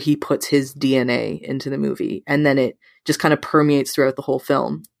that's where he puts his DNA into the movie, and then it just kind of permeates throughout the whole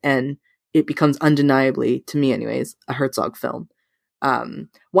film, and it becomes undeniably, to me anyways, a Herzog film.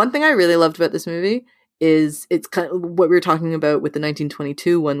 One thing I really loved about this movie is it's kind of what we were talking about with the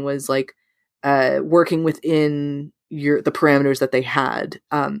 1922 one, was like working within the parameters that they had.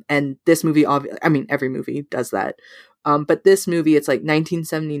 And this movie, every movie does that. But this movie, it's like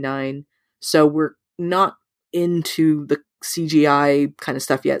 1979, so we're not into the CGI kind of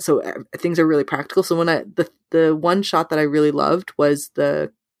stuff yet. So things are really practical. So when the one shot that I really loved was I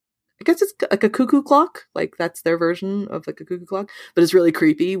guess it's like a cuckoo clock. Like that's their version of like a cuckoo clock, but it's really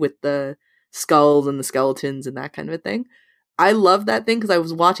creepy with the skulls and the skeletons and that kind of a thing. I love that thing because I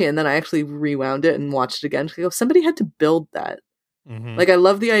was watching it and then I actually rewound it and watched it again. Somebody had to build that. Mm-hmm. Like I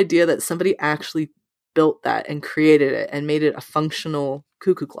love the idea that somebody actually built that and created it and made it a functional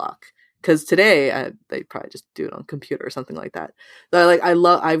cuckoo clock. Because today they probably just do it on a computer or something like that. But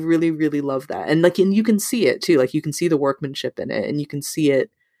I really, really love that. And and you can see it too. Like you can see the workmanship in it, and you can see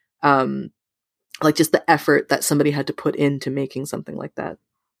it, like just the effort that somebody had to put into making something like that.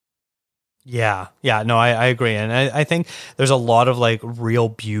 Yeah, no, I agree, and I think there's a lot of like real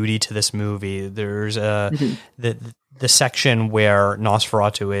beauty to this movie. There's the section where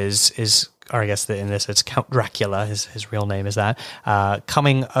Nosferatu is, or I guess in this it's Count Dracula. His real name is that,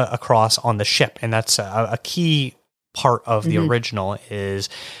 coming across on the ship, and that's a key part of the original is,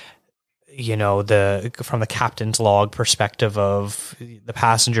 from the captain's log perspective of the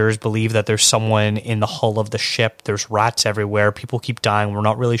passengers believe that there's someone in the hull of the ship. There's rats everywhere. People keep dying. We're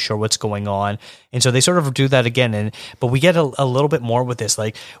not really sure what's going on. And so they sort of do that again. But we get a little bit more with this.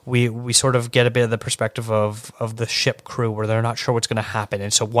 Like we sort of get a bit of the perspective of the ship crew where they're not sure what's going to happen.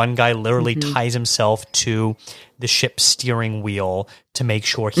 And so one guy literally ties himself to the ship's steering wheel to make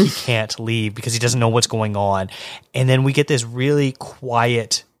sure he can't leave because he doesn't know what's going on. And then we get this really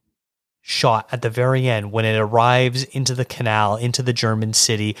quiet shot at the very end when it arrives into the canal, into the German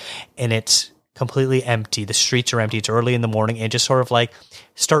city, and it's completely empty. The streets are empty. It's early in the morning, and just sort of like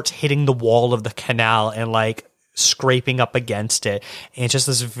starts hitting the wall of the canal and like scraping up against it. And it's just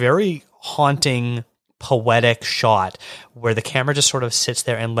this very haunting, poetic shot where the camera just sort of sits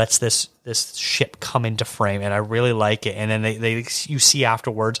there and lets this ship come into frame, and I really like it. And then you see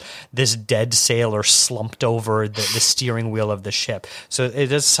afterwards this dead sailor slumped over the steering wheel of the ship. So it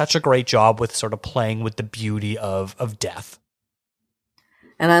does such a great job with sort of playing with the beauty of death.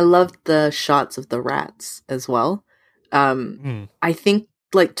 And I loved the shots of the rats as well. I think,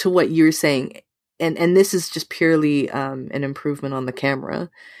 like, to what you're saying, and this is just purely an improvement on the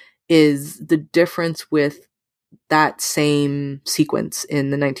camera, is the difference with that same sequence in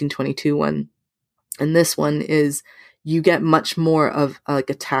the 1922 one. And this one is you get much more of like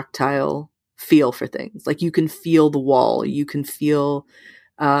a tactile feel for things. Like you can feel the wall, you can feel,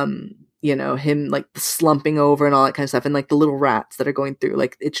 him like slumping over and all that kind of stuff. And like the little rats that are going through,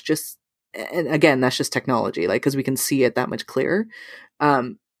 like it's just, and again, that's just technology, like, cause we can see it that much clearer.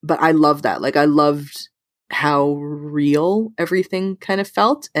 But I love that. Like I loved how real everything kind of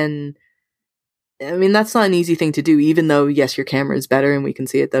felt. And I mean, that's not an easy thing to do, even though, yes, your camera is better and we can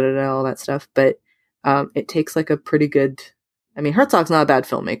see it, all that stuff. But it takes like a pretty good, Herzog's not a bad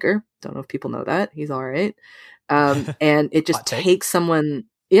filmmaker. Don't know if people know that. He's all right. And it just takes someone,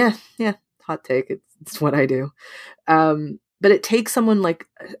 yeah, hot take. It's what I do. But it takes someone like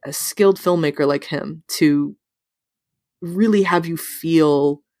a skilled filmmaker like him to really have you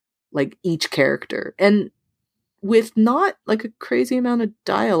feel like each character, and with not like a crazy amount of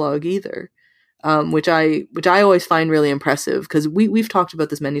dialogue either. Which I always find really impressive, because we've talked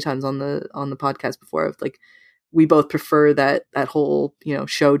about this many times on the podcast before, of like, we both prefer that whole,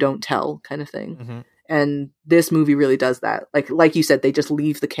 show don't tell kind of thing. Mm-hmm. And this movie really does that. Like you said, they just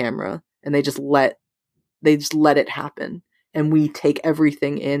leave the camera and they just let it happen, and we take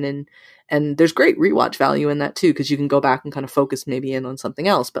everything in, and there's great rewatch value in that too, because you can go back and kind of focus maybe in on something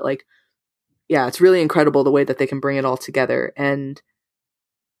else. But like, yeah, it's really incredible the way that they can bring it all together. And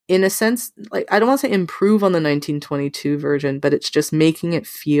in a sense, like, I don't want to say improve on the 1922 version, but it's just making it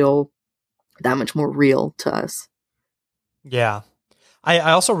feel that much more real to us. Yeah.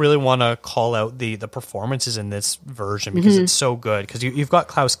 I also really want to call out the performances in this version, because it's so good. Because you've got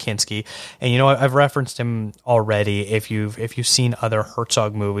Klaus Kinski, and I've referenced him already. If you've seen other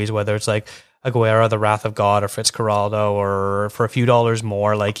Herzog movies, whether it's like Aguilera, The Wrath of God, or Fitzcarraldo, or For a Few Dollars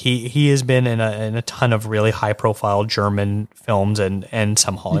More, like he has been in a ton of really high profile German films and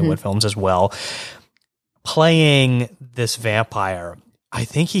some Hollywood films as well. Playing this vampire, I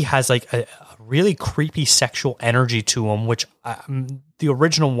think he has like a really creepy sexual energy to him, which the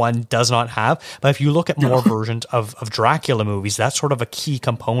original one does not have. But if you look at more versions of Dracula movies, that's sort of a key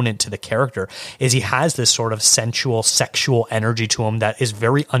component to the character, is he has this sort of sensual, sexual energy to him that is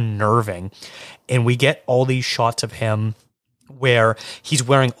very unnerving. And we get all these shots of him where he's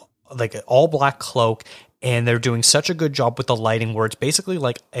wearing like an all black cloak, and they're doing such a good job with the lighting where it's basically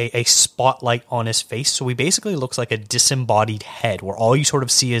like a spotlight on his face. So he basically looks like a disembodied head, where all you sort of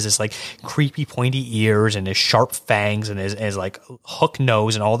see is this like creepy pointy ears and his sharp fangs and his like hook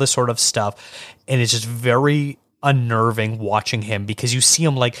nose and all this sort of stuff. And it's just very unnerving watching him, because you see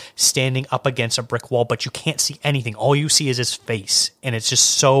him like standing up against a brick wall, but you can't see anything. All you see is his face. And it's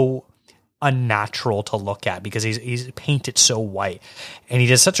just so unnatural to look at, because he's painted so white, and he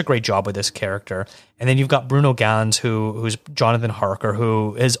does such a great job with this character. And then you've got Bruno Ganz, who's Jonathan Harker,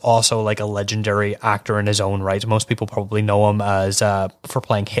 who is also like a legendary actor in his own right. Most people probably know him as for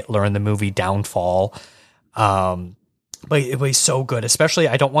playing Hitler in the movie Downfall. But he's so good, especially,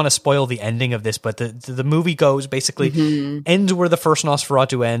 I don't want to spoil the ending of this, but the movie goes basically ends where the first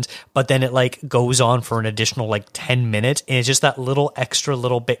Nosferatu ends, but then it like goes on for an additional like 10 minutes. And it's just that little extra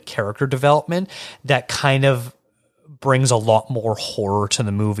little bit character development that kind of brings a lot more horror to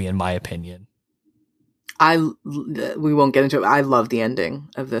the movie, in my opinion. We won't get into it. I love the ending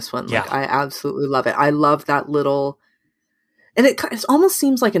of this one. Like, I absolutely love it. I love that little, and it almost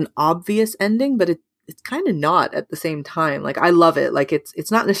seems like an obvious ending, but it's kind of not at the same time. Like, I love it. Like,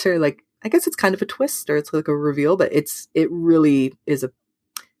 it's not necessarily like, I guess it's kind of a twist, or it's like a reveal, but it really is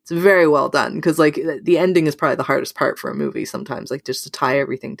it's very well done. Cause like the ending is probably the hardest part for a movie sometimes, like just to tie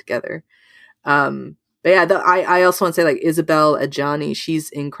everything together. But yeah, I also want to say, like, Isabelle Adjani, she's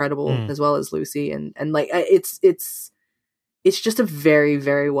incredible as well as Lucy. And like, it's just a very,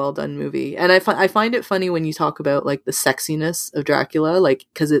 very well done movie. And I find it funny when you talk about like the sexiness of Dracula, like,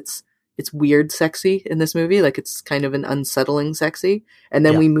 cause it's weird sexy in this movie. Like, it's kind of an unsettling sexy. And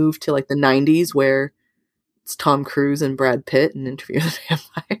then we move to like the 90s where it's Tom Cruise and Brad Pitt in Interview with a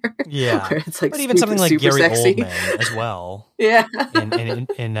Vampire. Yeah. Where it's like, but even something like Gary sexy. Oldman as well. Yeah.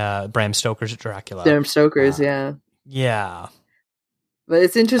 in Bram Stoker's Dracula. Bram Stoker's, yeah. Yeah. But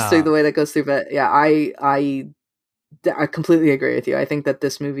it's interesting the way that goes through. But yeah, I completely agree with you. I think that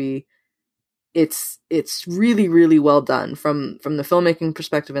this movie, it's really, really well done from the filmmaking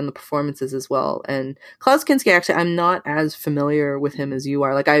perspective and the performances as well. And Klaus Kinski, actually, I'm not as familiar with him as you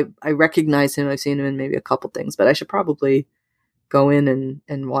are. Like, I recognize him. I've seen him in maybe a couple things, but I should probably go in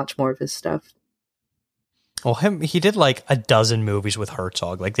and watch more of his stuff. Well, he did like a dozen movies with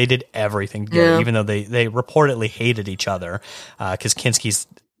Herzog. Like, they did everything together, even though they reportedly hated each other, because Kinski's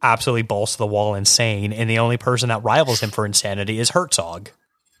absolutely balls to the wall insane, and the only person that rivals him for insanity is Herzog.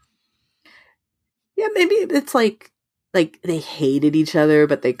 Yeah, maybe it's like they hated each other,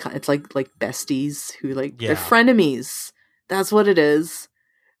 but it's like besties who they're frenemies. That's what it is.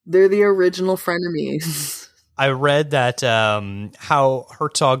 They're the original frenemies. I read that how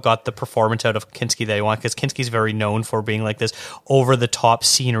Herzog got the performance out of Kinski that he wanted, because Kinski's very known for being like this over the top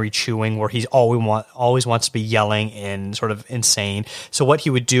scenery chewing, where he's always wants to be yelling and sort of insane. So what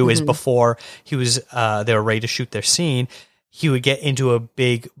he would do is, before he was they were ready to shoot their scene, he would get into a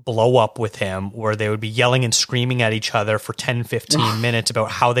big blow up with him where they would be yelling and screaming at each other for 10, 15 minutes about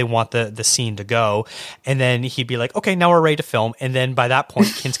how they want the scene to go. And then he'd be like, okay, now we're ready to film. And then by that point,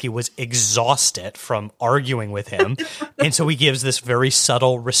 Kinski was exhausted from arguing with him. And so he gives this very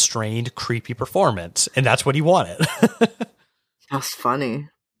subtle, restrained, creepy performance. And that's what he wanted. That's funny.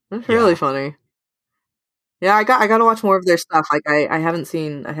 That's really funny. Yeah, I gotta watch more of their stuff. Like I haven't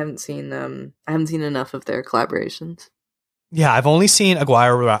seen enough of their collaborations. Yeah, I've only seen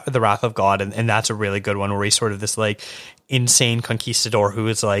Aguirre, The Wrath of God, and that's a really good one where he's sort of this like insane conquistador who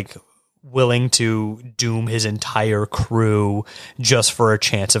is like willing to doom his entire crew just for a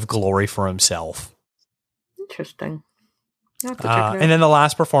chance of glory for himself. Interesting. And then the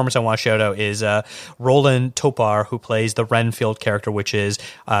last performance I want to shout out is Roland Topar, who plays the Renfield character, which is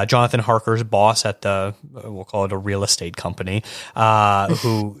Jonathan Harker's boss at we'll call it a real estate company,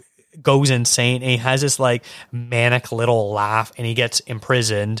 who goes insane, and he has this like manic little laugh, and he gets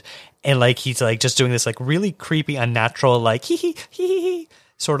imprisoned, and like he's like just doing this like really creepy, unnatural like hee hee hee hee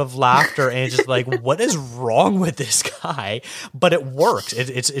sort of laughter, and it's just like, what is wrong with this guy? But it works.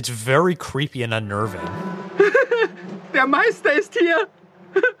 It's very creepy and unnerving. Der Meister ist hier.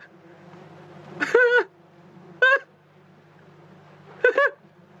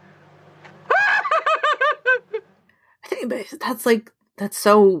 I think that's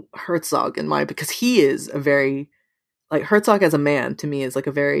so Herzog in my, because he is a very, like, Herzog as a man to me is like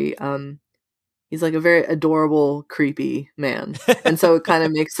a very he's like a very adorable, creepy man. And so it kind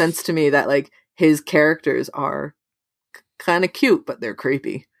of makes sense to me that like his characters are kind of cute, but they're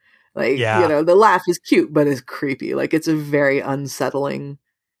creepy. Like, you know, the laugh is cute, but it's creepy. Like, it's a very unsettling.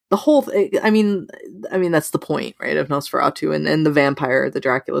 The whole thing, I mean, that's the point, right, of Nosferatu and the vampire, the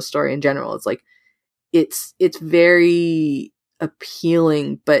Dracula story in general. It's like, it's very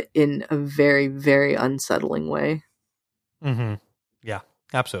appealing, but in a very, very unsettling way. Mm-hmm. Yeah,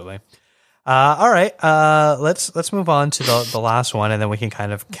 absolutely. All right, let's move on to the last one, and then we can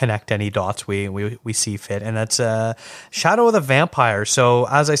kind of connect any dots we see fit, and that's Shadow of the Vampire. So,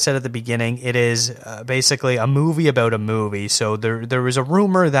 as I said at the beginning, it is basically a movie about a movie. So there was a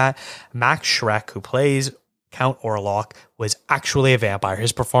rumor that Max Schreck, who plays Count Orlok, was actually a vampire.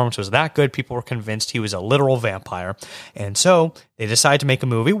 His performance was that good, people were convinced he was a literal vampire, and so they decided to make a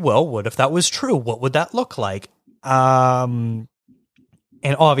movie. Well, what if that was true? What would that look like?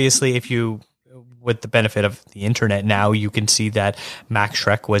 And obviously, if you, with the benefit of the internet now, you can see that Max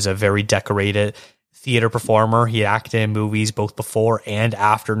Schreck was a very decorated theater performer. He acted in movies both before and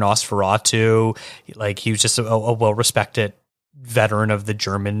after Nosferatu. Like, he was just a well-respected veteran of the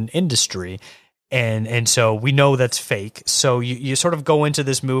German industry. And so we know that's fake. So you sort of go into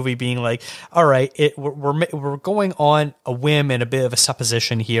this movie being like, all right, we're going on a whim and a bit of a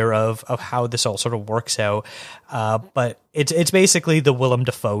supposition here of how this all sort of works out. But it's basically the Willem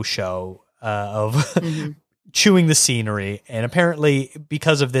Dafoe show of chewing the scenery. And apparently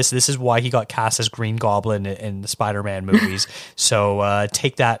because of this is why he got cast as Green Goblin in the Spider-Man movies. So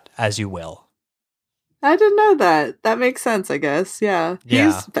take that as you will. I didn't know that. That makes sense, I guess. Yeah.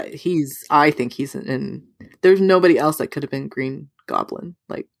 I think he's in, there's nobody else that could have been Green Goblin.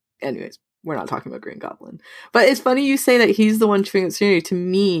 Like, anyways, we're not talking about Green Goblin. But it's funny you say that he's the one chewing the scenery. To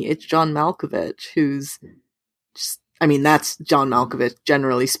me, it's John Malkovich, who's just, I mean, that's John Malkovich,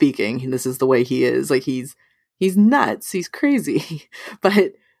 generally speaking. This is the way he is. Like, he's nuts. He's crazy.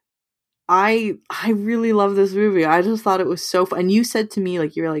 But I really love this movie. I just thought it was so fun. And you said to me,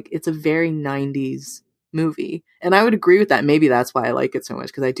 like, you were like, it's a very 90s movie, and I would agree with that. Maybe that's why I like it so much,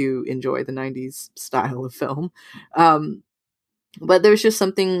 because I do enjoy the 90s style of film. But there's just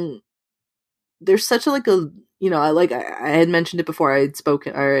something, there's such a, like, a, you know, I had mentioned it before. I had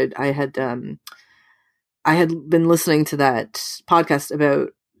spoken, or I had been listening to that podcast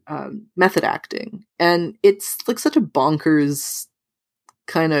about method acting, and it's like such a bonkers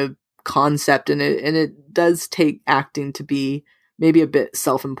kind of concept, and it does take acting to be maybe a bit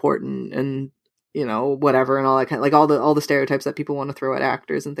self-important and, you know, whatever, and all that kind of, like, all the stereotypes that people want to throw at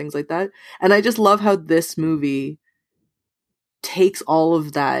actors and things like that. And I just love how this movie takes all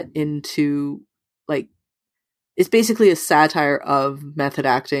of that into, like, it's basically a satire of method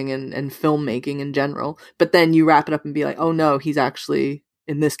acting and filmmaking in general, but then you wrap it up and be like, oh no, he's actually,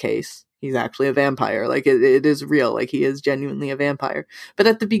 in this case, he's actually a vampire. Like, it is real. Like, he is genuinely a vampire. But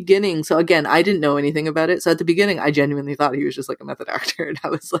at the beginning, so again, I didn't know anything about it. So at the beginning, I genuinely thought he was just like a method actor. And I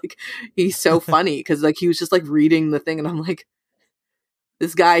was like, he's so funny, because like he was just like reading the thing, and I'm like,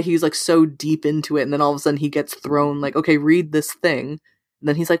 this guy, he's like so deep into it. And then all of a sudden he gets thrown like, okay, read this thing. And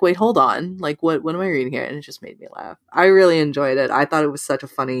then he's like, wait, hold on. Like, what am I reading here? And it just made me laugh. I really enjoyed it. I thought it was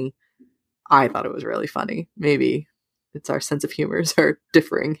really funny. Maybe it's our sense of humors are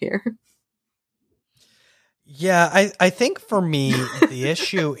differing here. Yeah, I think for me, the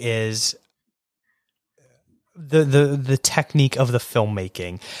issue is the technique of the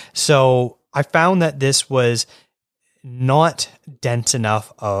filmmaking. So I found that this was not dense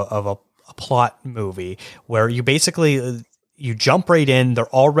enough of a plot movie where you basically, you jump right in.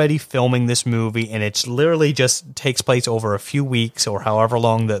 They're already filming this movie, and it's literally just takes place over a few weeks or however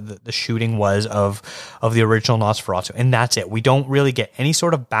long the shooting was of the original Nosferatu, and that's it. We don't really get any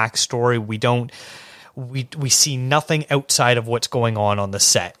sort of backstory. We see nothing outside of what's going on the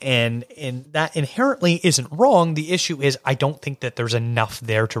set, and that inherently isn't wrong. The issue is I don't think that there's enough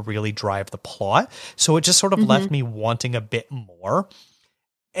there to really drive the plot, so it just sort of left me wanting a bit more.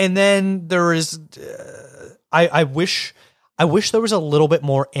 And then there is, I wish there was a little bit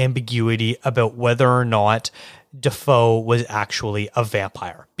more ambiguity about whether or not Dafoe was actually a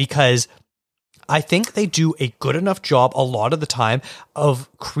vampire, because I think they do a good enough job a lot of the time of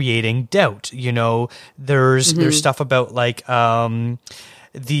creating doubt. You know, there's stuff about like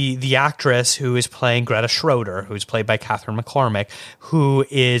the actress who is playing Greta Schroeder, who's played by Catherine McCormick, who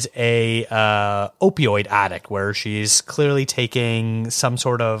is a opioid addict, where she's clearly taking some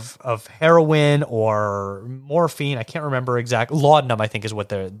sort of heroin or morphine. I can't remember exactly. Laudanum, I think, is what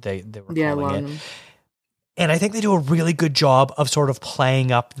they were calling it. And I think they do a really good job of sort of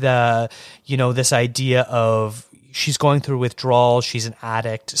playing up the, you know, this idea of she's going through withdrawal, she's an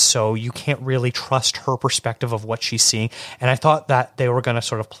addict, so you can't really trust her perspective of what she's seeing. And I thought that they were going to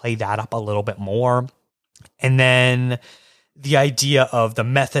sort of play that up a little bit more. And then the idea of the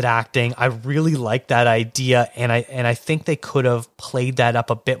method acting, I really like that idea, and I think they could have played that up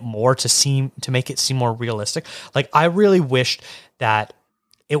a bit more to make it seem more realistic. Like, I really wished that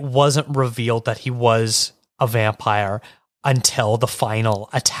it wasn't revealed that he was a vampire until the final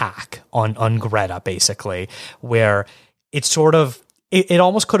attack on Greta, basically, where it's sort of, it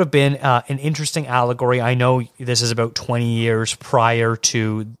almost could have been an interesting allegory. I know this is about 20 years prior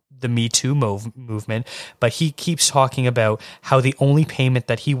to the Me Too movement, but he keeps talking about how the only payment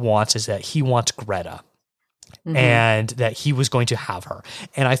that he wants is that he wants Greta. And that he was going to have her.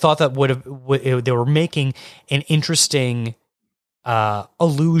 And I thought that they were making an interesting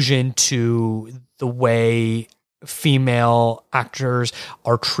allusion to the way female actors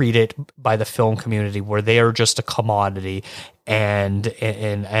are treated by the film community, where they are just a commodity. And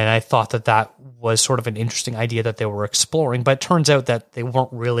I thought that was sort of an interesting idea that they were exploring, but it turns out that they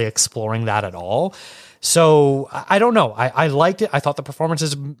weren't really exploring that at all. So I don't know. I liked it. I thought the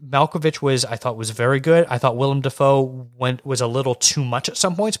performances Malkovich was very good. I thought Willem Dafoe was a little too much at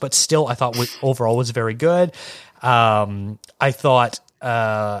some points, but still I thought overall was very good. I thought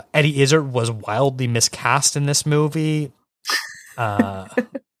Eddie Izzard was wildly miscast in this movie. But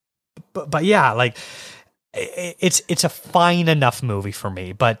yeah, like it's a fine enough movie for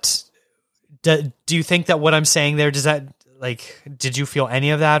me. But do you think that what I'm saying there, does that, like, did you feel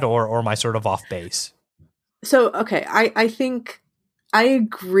any of that, or am I sort of off base? So, okay, I think I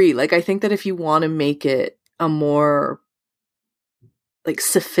agree. Like, I think that if you want to make it a more like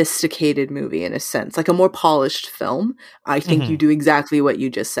sophisticated movie, in a sense, like a more polished film, I think you do exactly what you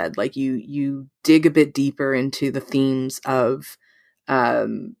just said. Like, you dig a bit deeper into the themes of,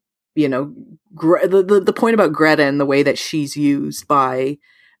 you know, the point about Greta and the way that she's used by,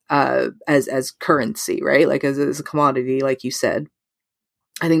 as currency, right? Like as a commodity, like you said.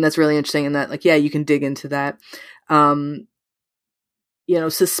 I think that's really interesting, and that, like, yeah, you can dig into that. You know,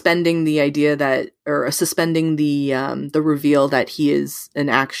 suspending the idea that, or suspending the reveal that he is an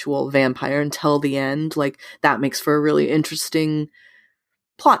actual vampire until the end, like, that makes for a really interesting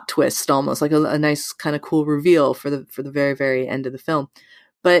plot twist, almost like a nice kind of cool reveal for the very, very end of the film.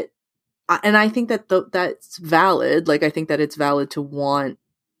 But I think that that's valid. Like, I think that it's valid to want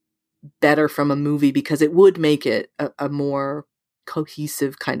better from a movie, because it would make it a more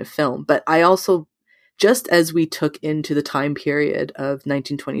cohesive kind of film. But I also, just as we took into the time period of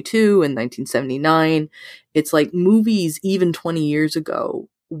 1922 and 1979, it's like movies even 20 years ago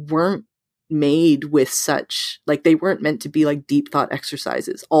weren't made with such, like, they weren't meant to be like deep thought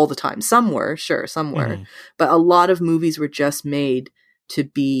exercises all the time. Some were, sure, some were, but a lot of movies were just made to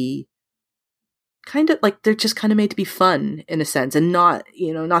be kind of like, they're just kind of made to be fun, in a sense, and not,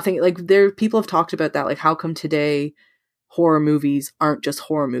 you know, nothing like, people have talked about that, like, how come today horror movies aren't just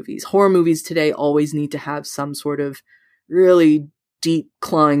horror movies? Horror movies today always need to have some sort of really deep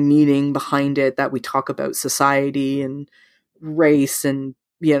clawing meaning behind it, that we talk about society and race and,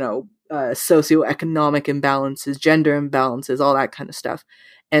 you know, socioeconomic imbalances, gender imbalances, all that kind of stuff.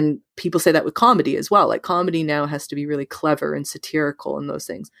 And people say that with comedy as well. Like, comedy now has to be really clever and satirical and those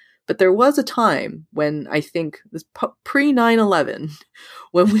things. But there was a time when, I think this pre 9/11,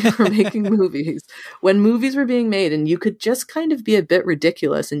 when we were making movies, when movies were being made, and you could just kind of be a bit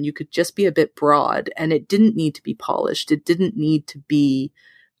ridiculous, and you could just be a bit broad, and it didn't need to be polished. It didn't need to be,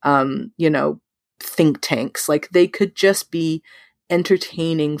 you know, think tanks. Like, they could just be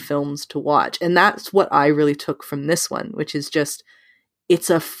entertaining films to watch. And that's what I really took from this one, which is just, it's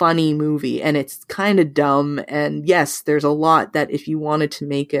a funny movie and it's kind of dumb. And yes, there's a lot that if you wanted to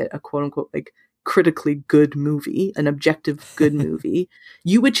make it a quote unquote like critically good movie, an objective good movie,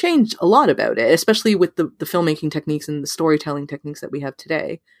 you would change a lot about it, especially with the filmmaking techniques and the storytelling techniques that we have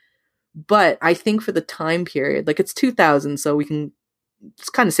today. But I think for the time period, like it's 2000, so we can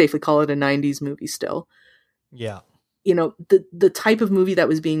kind of safely call it a 90s movie still. Yeah. You know, the type of movie that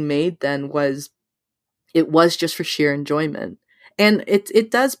was being made then was just for sheer enjoyment. And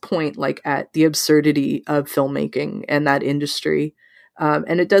it does point like at the absurdity of filmmaking and that industry.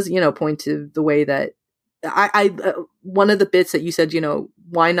 And it does, point to the way that I one of the bits that you said,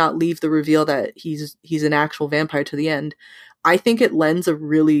 why not leave the reveal that he's an actual vampire to the end? I think it lends a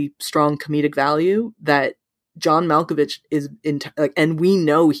really strong comedic value that John Malkovich is and we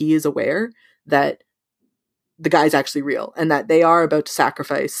know he is aware that the guy's actually real and that they are about to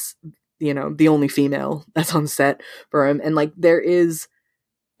sacrifice, the only female that's on set for him. And like, there is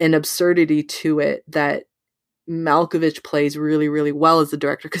an absurdity to it that Malkovich plays really, really well as the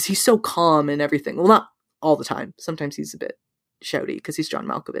director because he's so calm and everything. Well, not all the time. Sometimes he's a bit shouty because he's John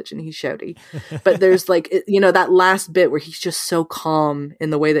Malkovich and he's shouty. But there's like, that last bit where he's just so calm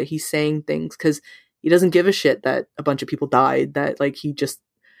in the way that he's saying things because he doesn't give a shit that a bunch of people died, that like he just,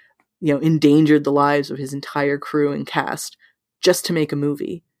 endangered the lives of his entire crew and cast just to make a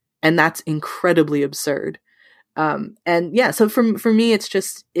movie. And that's incredibly absurd. And yeah, so for me, it's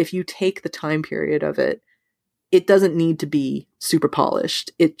just, if you take the time period of it, it doesn't need to be super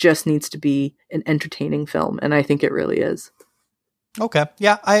polished. It just needs to be an entertaining film. And I think it really is. Okay.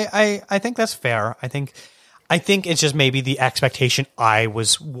 Yeah, I think that's fair. I think it's just maybe the expectation I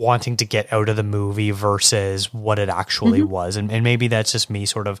was wanting to get out of the movie versus what it actually was. And maybe that's just me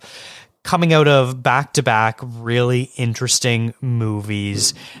sort of coming out of back-to-back really interesting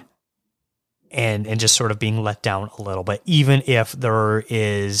movies and just sort of being let down a little bit, even if there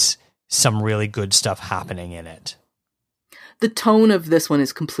is some really good stuff happening in it. The tone of this one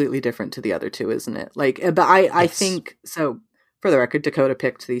is completely different to the other two, isn't it? Like, but I think so. For the record, Dakota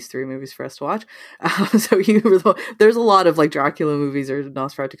picked these three movies for us to watch. There's a lot of like Dracula movies or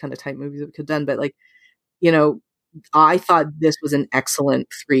Nosferatu kind of type movies that we could have done, but like, I thought this was an excellent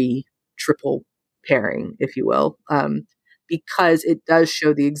triple pairing, if you will, because it does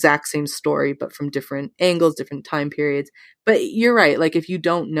show the exact same story, but from different angles, different time periods. But you're right. Like, if you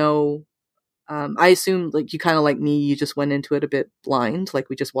don't know, I assume like you kind of like me, you just went into it a bit blind. Like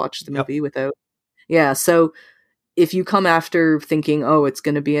we just watched the movie without. Yeah. So if you come after thinking, oh, it's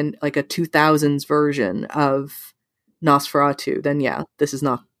going to be like a 2000s version of Nosferatu, then yeah, this is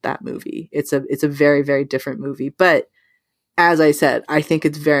not that movie. It's a very, very different movie. But as I said, I think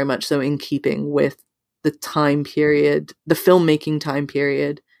it's very much so in keeping with the time period, the filmmaking time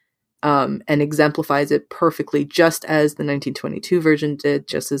period, and exemplifies it perfectly, just as the 1922 version did,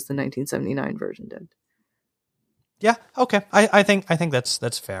 just as the 1979 version did. Yeah. Okay. I think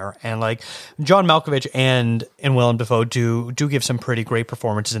that's fair. And like John Malkovich and Willem Dafoe do give some pretty great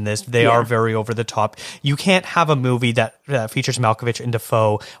performances in this. They are very over the top. You can't have a movie that features Malkovich and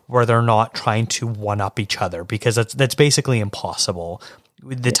Dafoe where they're not trying to one up each other, because that's basically impossible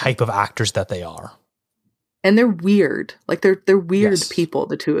with the type of actors that they are. And they're weird. Like they're weird people,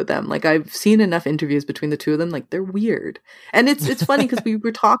 the two of them. Like I've seen enough interviews between the two of them. Like they're weird. And it's funny because we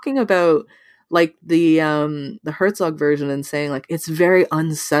were talking about like the Herzog version and saying like it's very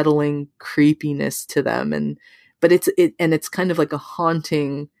unsettling creepiness to them, but it's kind of like a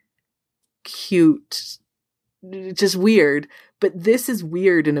haunting, cute, just weird. But this is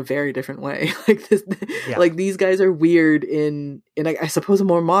weird in a very different way. Like this, like these guys are weird in I suppose a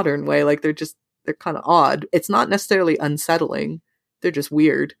more modern way. Like they're kind of odd. It's not necessarily unsettling. They're just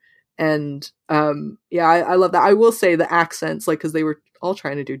weird. And I love that. I will say the accents, like, because they were all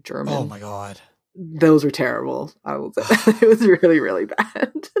trying to do German. Oh my god, those were terrible. I will say it was really, really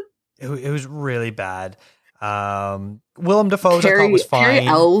bad. It was really bad. Willem Dafoe's I thought was fine. Cary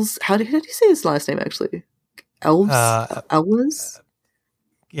Elwes. How did you say his last name actually? Elwes.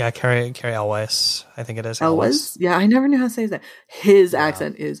 Yeah, Cary Elwes. I think it is Elwes. Yeah, I never knew how to say that. His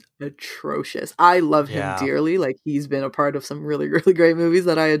accent is atrocious. I love him dearly. Like he's been a part of some really, really great movies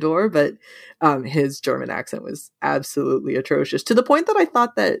that I adore, but his German accent was absolutely atrocious, to the point that I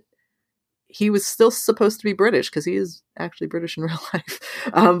thought that he was still supposed to be British, because he is actually British in real life.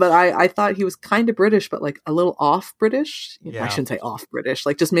 But I thought he was kind of British, but like a little off British. I shouldn't say off British,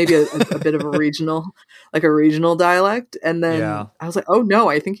 like just maybe a bit of a regional, like a regional dialect. And then I was like, oh no,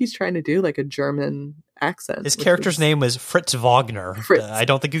 I think he's trying to do like a German accent. His character's name was Fritz Wagner. I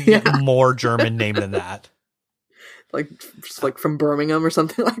don't think you can get a more German name than that. like just like from Birmingham or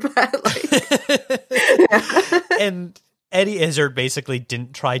something like that. Like, And Eddie Izzard basically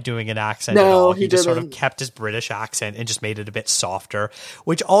didn't try doing an accent No, at all. he Just sort of didn't. kept his British accent and just made it a bit softer,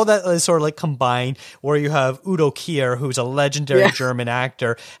 which all that is sort of like combined, where you have Udo Kier, who's a legendary German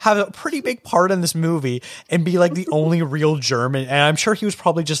actor, have a pretty big part in this movie and be like the only real German. And I'm sure he was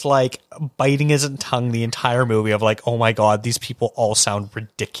probably just like biting his tongue the entire movie of like, oh my God, these people all sound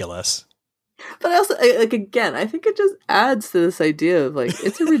ridiculous. But also, like, again, I think it just adds to this idea of like,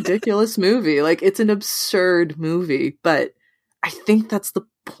 it's a ridiculous movie. Like, it's an absurd movie, but I think that's the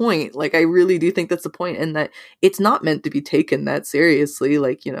point. Like, I really do think that's the point, and that it's not meant to be taken that seriously.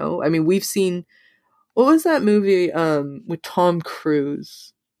 Like, you know, I mean, we've seen, what was that movie with Tom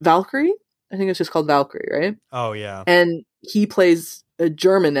Cruise? Valkyrie? I think it's just called Valkyrie, right? Oh, yeah. And he plays a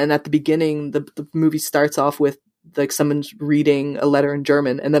German, and at the beginning, the movie starts off with like someone's reading a letter in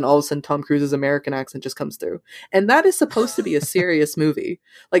German, and then all of a sudden Tom Cruise's American accent just comes through. And that is supposed to be a serious movie.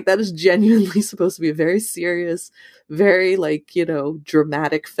 Like, that is genuinely supposed to be a very serious, very like, you know,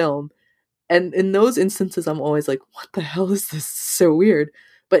 dramatic film. And in those instances, I'm always like, what the hell is this? So weird.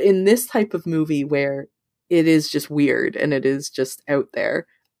 But in this type of movie where it is just weird and it is just out there,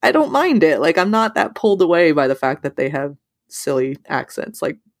 I don't mind it. Like, I'm not that pulled away by the fact that they have silly accents.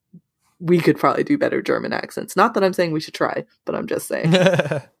 Like, we could probably do better German accents. Not that I'm saying we should try, but I'm just saying.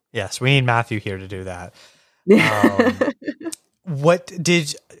 Yes, we need Matthew here to do that. Yeah.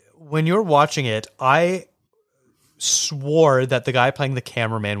 When you were watching it, I swore that the guy playing the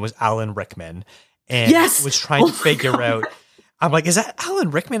cameraman was Alan Rickman, and was trying to figure out. I'm like, is that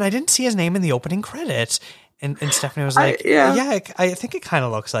Alan Rickman? I didn't see his name in the opening credits. And Stephanie was like, I think it kind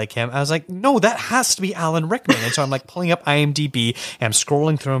of looks like him. I was like, no, that has to be Alan Rickman. And so I'm like pulling up IMDb and I'm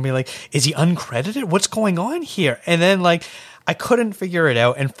scrolling through and being like, is he uncredited? What's going on here? And then like, I couldn't figure it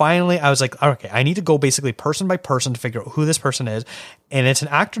out. And finally I was like, okay, I need to go basically person by person to figure out who this person is. And it's an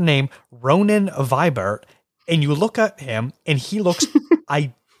actor named Ronan Vibert. And you look at him and he looks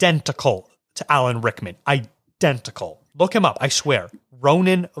identical to Alan Rickman. Identical. Look him up. I swear.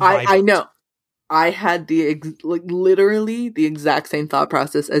 Ronan Vibert. I know. I had literally the exact same thought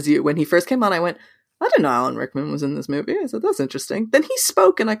process as you. When he first came on, I went, I didn't know Alan Rickman was in this movie. I said, that's interesting. Then he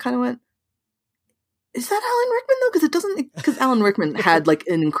spoke and I kind of went, is that Alan Rickman though? Because it doesn't, because Alan Rickman had like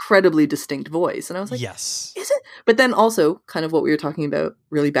an incredibly distinct voice. And I was like, yes. Is it? But then also kind of what we were talking about,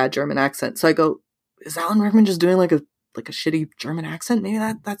 really bad German accent. So I go, is Alan Rickman just doing like a shitty German accent? Maybe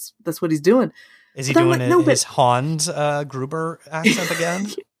that's what he's doing. Is he doing his Hans Gruber accent again?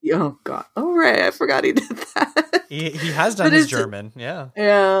 Oh God! Oh right, I forgot he did that. He has done his German, yeah,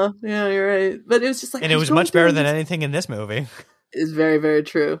 you're right. But it was just like, and it was much better than anything in this movie. It's very, very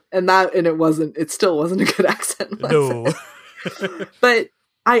true, and it still wasn't a good accent. No, but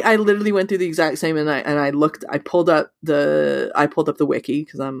I literally went through the exact same, and I pulled up the wiki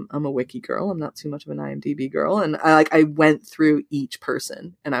because I'm a wiki girl. I'm not too much of an IMDb girl, and I went through each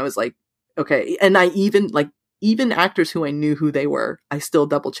person, and I was like, okay, and I even actors who I knew who they were, I still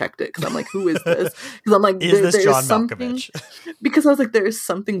double checked it because I'm like, who is this? Because I'm like, is this John Malkovich? Because I was like, there is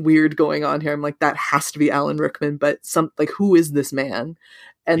something weird going on here. I'm like, that has to be Alan Rickman, but who is this man?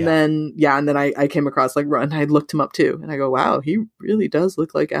 And then I came across and I looked him up too, and I go, wow, he really does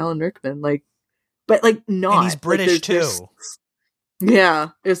look like Alan Rickman, but not. And he's British too. Yeah,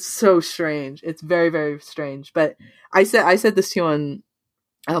 it's so strange. It's very, very strange. But I said this to you on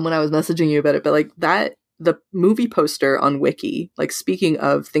when I was messaging you about it, but the movie poster on Wiki, speaking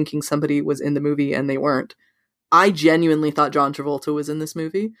of thinking somebody was in the movie and they weren't, I genuinely thought John Travolta was in this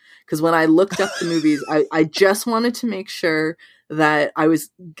movie. Because when I looked up the movies, I just wanted to make sure that I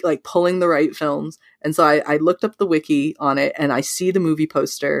was pulling the right films. And so I looked up the Wiki on it, and I see the movie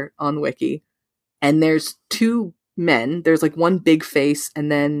poster on Wiki. And there's two men. There's one big face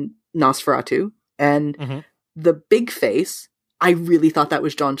and then Nosferatu. And the big face, I really thought that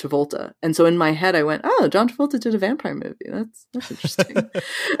was John Travolta. And so in my head, I went, oh, John Travolta did a vampire movie. That's interesting.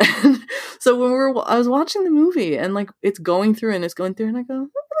 And so when I was watching the movie, and it's going through, and I go, I'm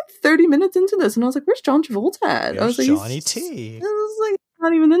 30 minutes into this. And I was like, where's John Travolta at? I was like, Johnny T. I was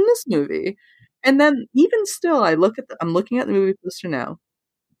not even in this movie. And then even still, I'm looking at the movie poster now.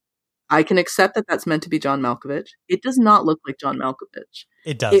 I can accept that that's meant to be John Malkovich. It does not look like John Malkovich.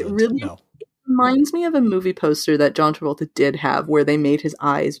 It doesn't. It really reminds me of a movie poster that John Travolta did have where they made his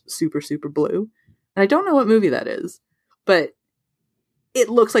eyes super, super blue. And I don't know what movie that is, but it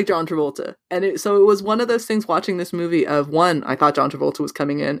looks like John Travolta. And so it was one of those things watching this movie of, one, I thought John Travolta was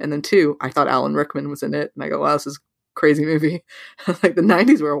coming in, and then two, I thought Alan Rickman was in it. And I go, wow, this is a crazy movie. The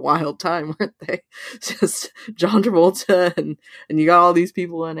 90s were a wild time, weren't they? Just John Travolta and you got all these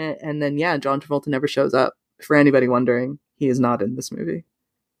people in it. And then, John Travolta never shows up. for anybody wondering, he is not in this movie.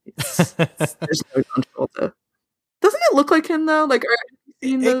 There's no John Travolta. Doesn't it look like him though? Like,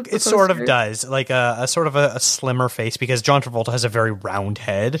 it sort of does, like a sort of a slimmer face, because John Travolta has a very round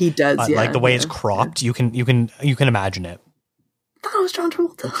head. He does, like the way it's cropped. You can imagine it. I thought it was John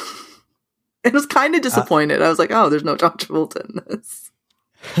Travolta. I was kind of disappointed. I was like, oh, there's no John Travolta in this.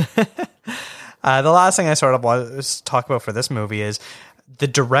 The last thing I sort of want to talk about for this movie is the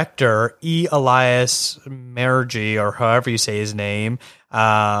director, E. Elias Merigi, or however you say his name.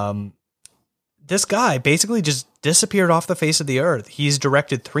 This guy basically just disappeared off the face of the earth. He's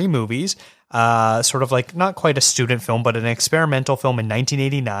directed 3 movies, sort of like not quite a student film, but an experimental film in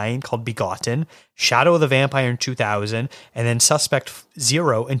 1989 called Begotten, Shadow of the Vampire in 2000, and then Suspect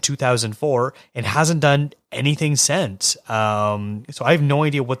Zero in 2004, and hasn't done anything since. So I have no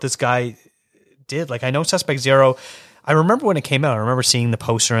idea what this guy did. Like, I know Suspect Zero, I remember when it came out, I remember seeing the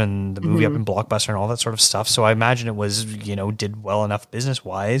poster and the movie up in Blockbuster and all that sort of stuff. So I imagine it was, did well enough business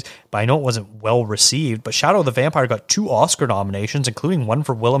wise, but I know it wasn't well received. But Shadow of the Vampire got 2 Oscar nominations, including one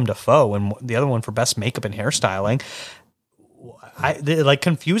for Willem Dafoe and the other one for best makeup and hairstyling. It like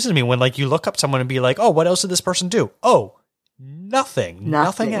confuses me when like you look up someone and be like, oh, what else did this person do? Oh, nothing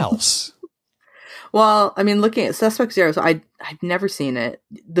else. Well, I mean, looking at Suspect Zero, so I've never seen it.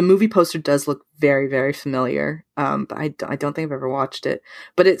 The movie poster does look very, very familiar, but I don't think I've ever watched it.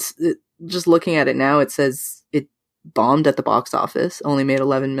 But just looking at it now, it says it bombed at the box office, only made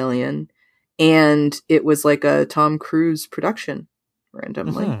 11 million, and it was like a Tom Cruise production,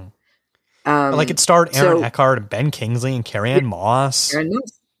 randomly. Mm-hmm. Like it starred Aaron Eckhart and Ben Kingsley and Carrie-Anne Moss. Aaron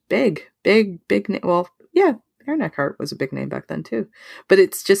Moss, big name. Well, yeah. Aaron Eckhart was a big name back then too, but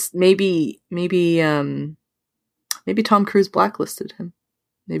it's just maybe Tom Cruise blacklisted him.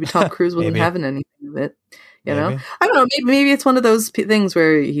 Maybe Tom Cruise wasn't having anything of it. You know, I don't know. Maybe it's one of those things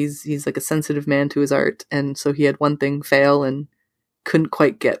where he's like a sensitive man to his art, and so he had one thing fail and couldn't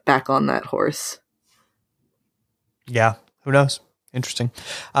quite get back on that horse. Yeah, who knows? Interesting.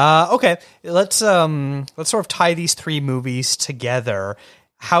 Okay, let's sort of tie these 3 movies together.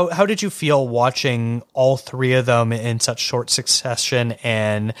 How did you feel watching all 3 of them in such short succession,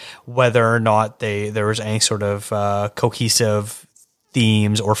 and whether or not there was any sort of cohesive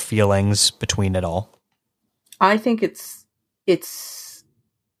themes or feelings between it all? I think it's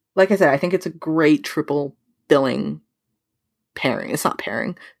like I said, I think it's a great triple billing pairing. It's not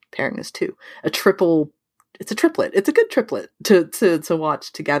pairing. Pairing is 2. It's a triplet. It's a good triplet to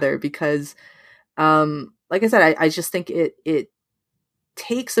watch together because, like I said, I just think it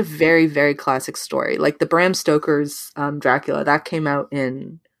takes a very, very classic story. Like the Bram Stoker's Dracula, that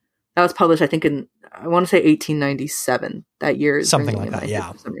was published, I think, in, I want to say 1897. That year is something like that,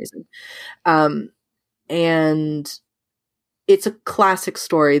 yeah. For some reason. And it's a classic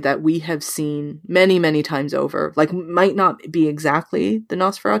story that we have seen many, many times over. Like, might not be exactly the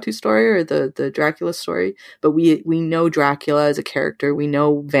Nosferatu story or the Dracula story, but we know Dracula as a character. We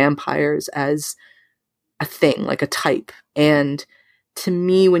know vampires as a thing, like a type. And to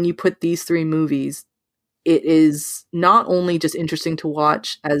me, when you put these 3 movies, it is not only just interesting to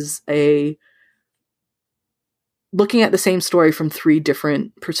watch as looking at the same story from 3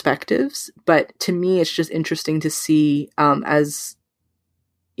 different perspectives, but to me, it's just interesting to see as,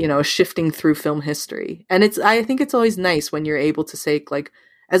 shifting through film history. And I think it's always nice when you're able to say, like,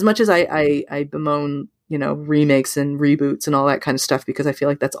 as much as I bemoan, remakes and reboots and all that kind of stuff, because I feel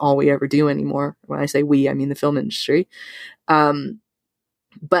like that's all we ever do anymore. When I say we, I mean the film industry.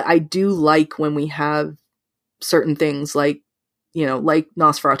 But I do like when we have certain things like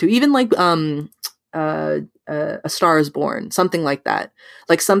Nosferatu, even like A Star is Born, something like that.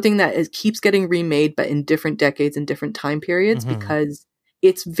 Like something that keeps getting remade, but in different decades and different time periods, because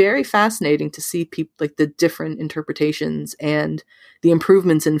it's very fascinating to see people, like, the different interpretations and the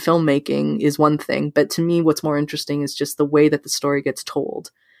improvements in filmmaking is one thing. But to me, what's more interesting is just the way that the story gets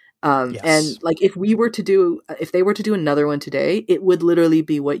told. Yes. And like, if they were to do another one today, it would literally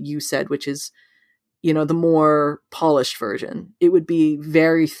be what you said, which is, the more polished version. It would be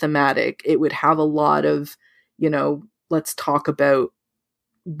very thematic. It would have a lot of, let's talk about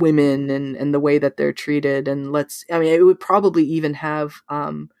women and the way that they're treated. And it would probably even have,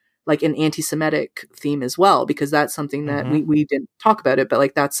 like an anti-Semitic theme as well, because that's something that we didn't talk about it, but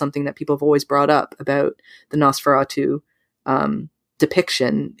like, that's something that people have always brought up about the Nosferatu,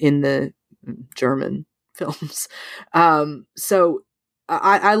 depiction in the German films. So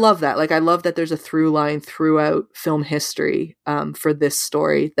I love that. Like, I love that there's a through line throughout film history for this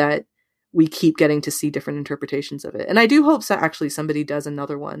story, that we keep getting to see different interpretations of it. And I do hope that actually somebody does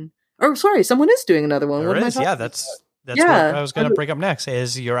another one. Or sorry, someone is doing another one. There is, yeah. That's That's what I was going to bring up next.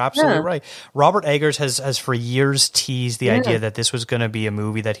 Is you're absolutely right. Robert Eggers has for years teased the idea that this was going to be a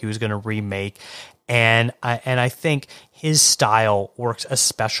movie that he was going to remake, and I think his style works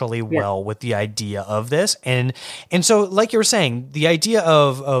especially well with the idea of this, and so like you were saying, the idea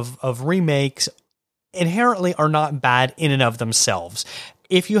of remakes inherently are not bad in and of themselves.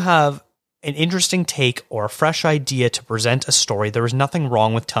 If you have an interesting take or a fresh idea to present a story, there is nothing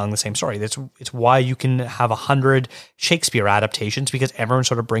wrong with telling the same story. It's why you can have 100 Shakespeare adaptations, because everyone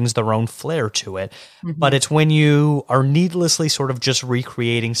sort of brings their own flair to it. Mm-hmm. But it's when you are needlessly sort of just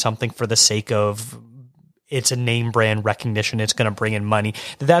recreating something for the sake of it's a name brand recognition, it's going to bring in money,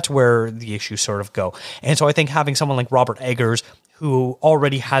 that's where the issues sort of go. And so I think having someone like Robert Eggers, who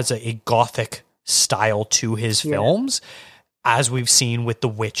already has a gothic style to his films, as we've seen with The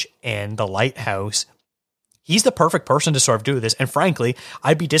Witch and The Lighthouse, he's the perfect person to sort of do this. And frankly,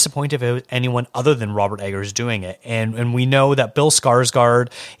 I'd be disappointed if it was anyone other than Robert Eggers doing it. And we know that Bill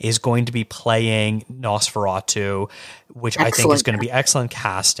Skarsgård is going to be playing Nosferatu, which I think is going to be excellent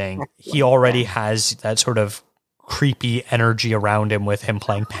casting. He already has that sort of creepy energy around him with him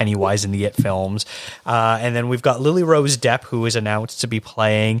playing Pennywise in the It films. And then we've got Lily Rose Depp, who is announced to be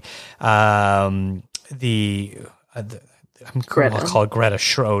playing I'm going to call it Greta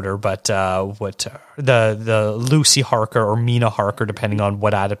Schroeder, but the Lucy Harker or Mina Harker, depending on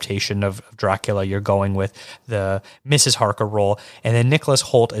what adaptation of Dracula you're going with, the Mrs. Harker role. And then Nicholas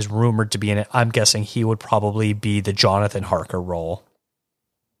Hoult is rumored to be in it. I'm guessing he would probably be the Jonathan Harker role.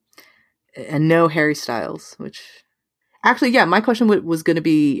 And no Harry Styles, which... Actually, my question was going to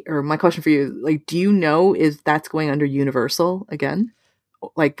be, or my question for you, like, do you know if that's going under Universal again?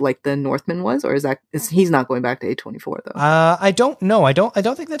 Like the Northman was, or he's not going back to A24 though? I don't know. I don't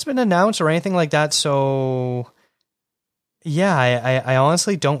think that's been announced or anything like that. So yeah, I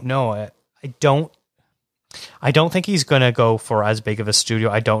honestly don't know. I don't think he's going to go for as big of a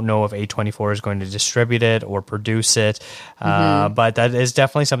studio. I don't know if A24 is going to distribute it or produce it. But that is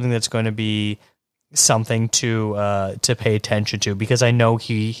definitely something that's going to be something to pay attention to, because I know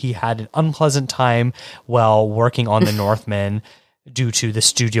he had an unpleasant time while working on the Northman due to the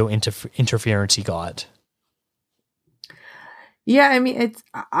studio interference he got. Yeah, I mean,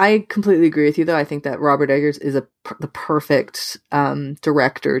 I completely agree with you, though. I think that Robert Eggers is the perfect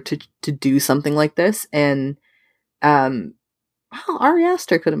director to do something like this. And Ari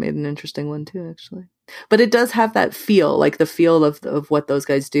Aster could have made an interesting one too, actually. But it does have that feel, like the feel of what those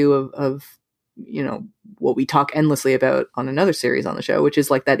guys do of you know, what we talk endlessly about on another series on the show, which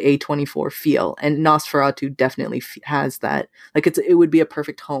is like that A24 feel. And Nosferatu definitely has that. Like it would be a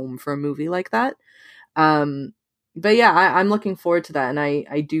perfect home for a movie like that. But yeah, I'm looking forward to that. And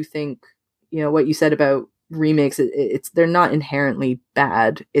I do think, you know, what you said about remakes, they're not inherently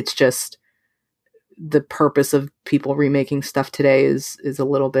bad. It's just the purpose of people remaking stuff today is a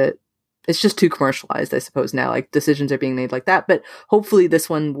little bit, it's just too commercialized, I suppose, now. Like, decisions are being made like that. But hopefully this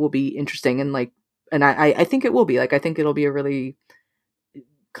one will be interesting. And I think it will be. Like, I think it'll be a really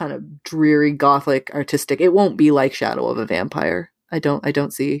kind of dreary, gothic, artistic. It won't be like Shadow of a Vampire. I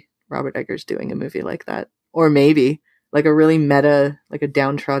don't see Robert Eggers doing a movie like that. Or maybe like a really meta, like a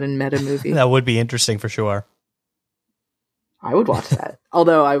downtrodden meta movie. That would be interesting for sure. I would watch that.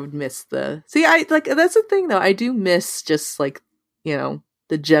 Although I would miss that's the thing though. I do miss just like, you know,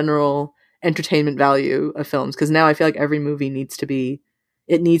 the general entertainment value of films. Cause now I feel like every movie needs to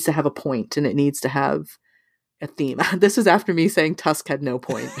have a point, and it needs to have a theme. This was after me saying Tusk had no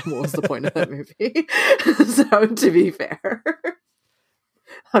point. What was the point of that movie? So to be fair,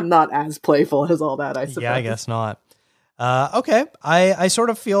 I'm not as playful as all that, I suppose. Yeah, I guess not. Okay. I sort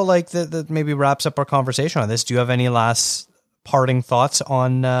of feel like that maybe wraps up our conversation on this. Do you have any last parting thoughts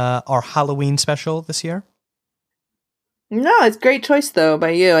on our Halloween special this year? No, it's a great choice though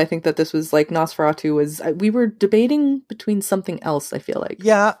by you. I think that this was like Nosferatu was. We were debating between something else. I feel like.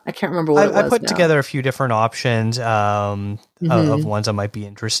 Yeah, I can't remember what it was. I put together a few different options of ones that might be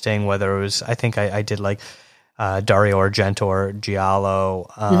interesting. Whether it was, I think I did like Dario Argento or Giallo.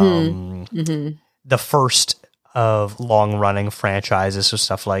 The first of long running franchises, so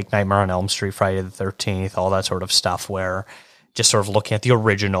stuff like Nightmare on Elm Street, Friday the 13th, all that sort of stuff, where just sort of looking at the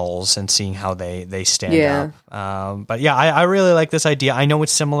originals and seeing how they stand up. But yeah, I really like this idea. I know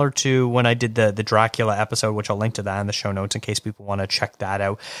it's similar to when I did the Dracula episode, which I'll link to that in the show notes in case people want to check that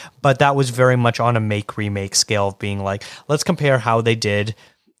out. But that was very much on a make-remake scale of being like, let's compare how they did,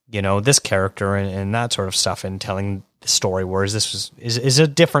 you know, this character and that sort of stuff and telling the story, whereas this is a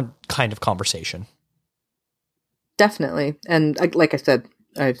different kind of conversation. Definitely. And like I said,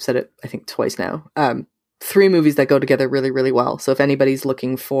 I've said it, I think, twice now. 3 movies that go together really, really well. So if anybody's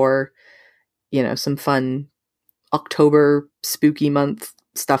looking for, you know, some fun October spooky month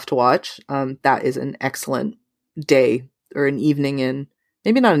stuff to watch, that is an excellent day or an evening in,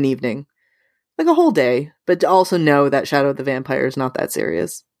 maybe not an evening, like a whole day, but to also know that Shadow of the Vampire is not that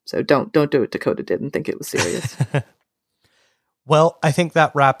serious. So don't do what Dakota did and think it was serious. Well, I think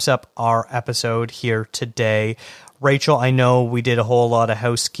that wraps up our episode here today. Rachel, I know we did a whole lot of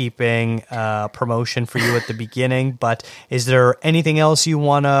housekeeping promotion for you at the beginning, but is there anything else you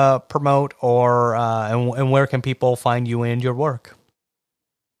want to promote, or and where can people find you and your work?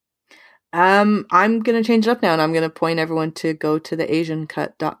 I'm going to change it up now, and I'm going to point everyone to go to the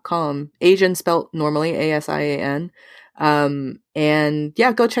asiancut.com. Asian spelt normally, ASIAN. And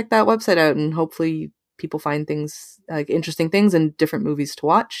yeah, go check that website out, and hopefully people find things like interesting things and different movies to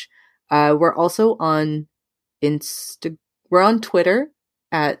watch. We're also on we're on Twitter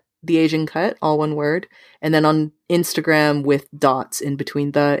at The Asian Cut, all one word, and then on Instagram with dots in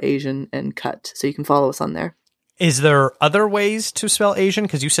between the Asian and cut. So you can follow us on there. Is there other ways to spell Asian?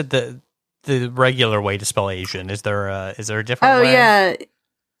 Because you said the regular way to spell Asian. Is there a different way? Oh yeah.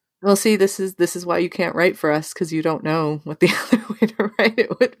 Well, see, this is why you can't write for us, because you don't know what the other way to write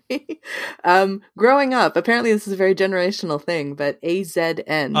it would be. Growing up, apparently this is a very generational thing, but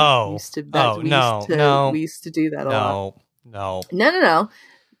AZN we used to do that a lot. No.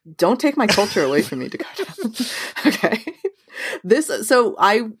 Don't take my culture away from me, Dakota. Okay.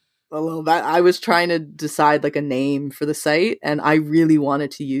 I was trying to decide like a name for the site, and I really wanted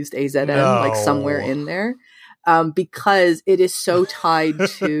to use AZN like somewhere in there. Because it is so tied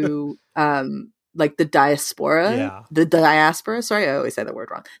to like the diaspora, sorry, I always say that word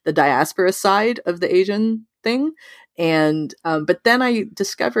wrong, the diaspora side of the Asian thing. And but then I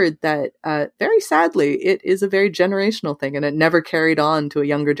discovered that very sadly it is a very generational thing, and it never carried on to a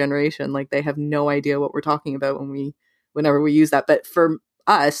younger generation. Like they have no idea what we're talking about whenever we use that. But for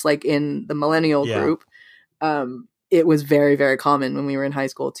us, like in the millennial group, it was very, very common when we were in high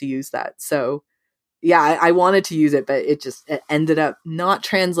school to use that. So yeah, I wanted to use it, but it ended up not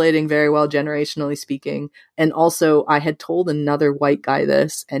translating very well, generationally speaking. And also, I had told another white guy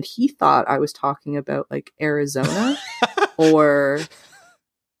this, and he thought I was talking about like Arizona, or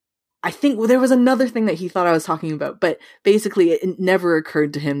I think there was another thing that he thought I was talking about. But basically, it never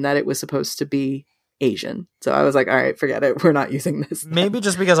occurred to him that it was supposed to be Asian. So I was like, all right, forget it. We're not using this. Maybe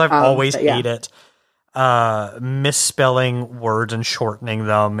just because I've always hated misspelling words and shortening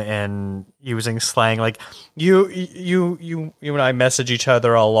them and using slang. Like you and I message each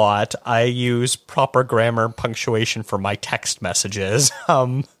other a lot. I use proper grammar and punctuation for my text messages.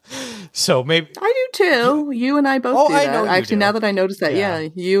 So maybe I do too. You and I both do that. I know actually, now that I notice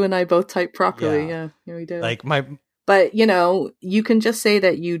that, you and I both type properly. Yeah, we do. But you can just say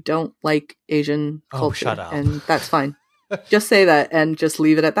that you don't like Asian culture, shut up. And that's fine. Just say that and just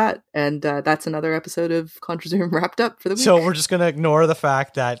leave it at that. And that's another episode of ContraZoom wrapped up for the week. So we're just going to ignore the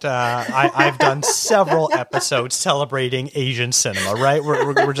fact that I've done several episodes celebrating Asian cinema, right?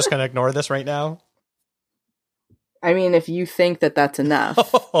 We're just going to ignore this right now? I mean, if you think that that's enough,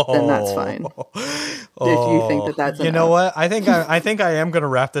 then that's fine. If you think that that's enough. You know what? I think I am going to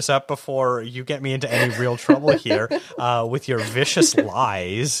wrap this up before you get me into any real trouble here with your vicious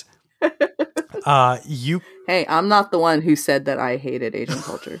lies. Hey, I'm not the one who said that I hated Asian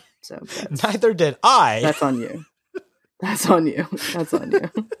culture. So neither did I. That's on you. That's on you. That's on you.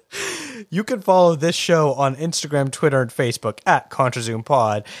 You can follow this show on Instagram, Twitter, and Facebook at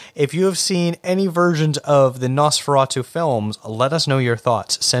ContraZoomPod. If you have seen any versions of the Nosferatu films, let us know your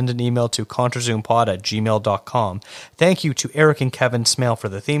thoughts. Send an email to ContraZoomPod@gmail.com. Thank you to Eric and Kevin Smale for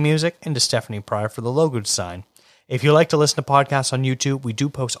the theme music, and to Stephanie Pryor for the logo design. If you like to listen to podcasts on YouTube, we do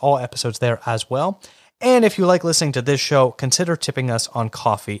post all episodes there as well. And if you like listening to this show, consider tipping us on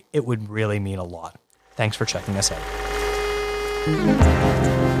coffee. It would really mean a lot. Thanks for checking us out.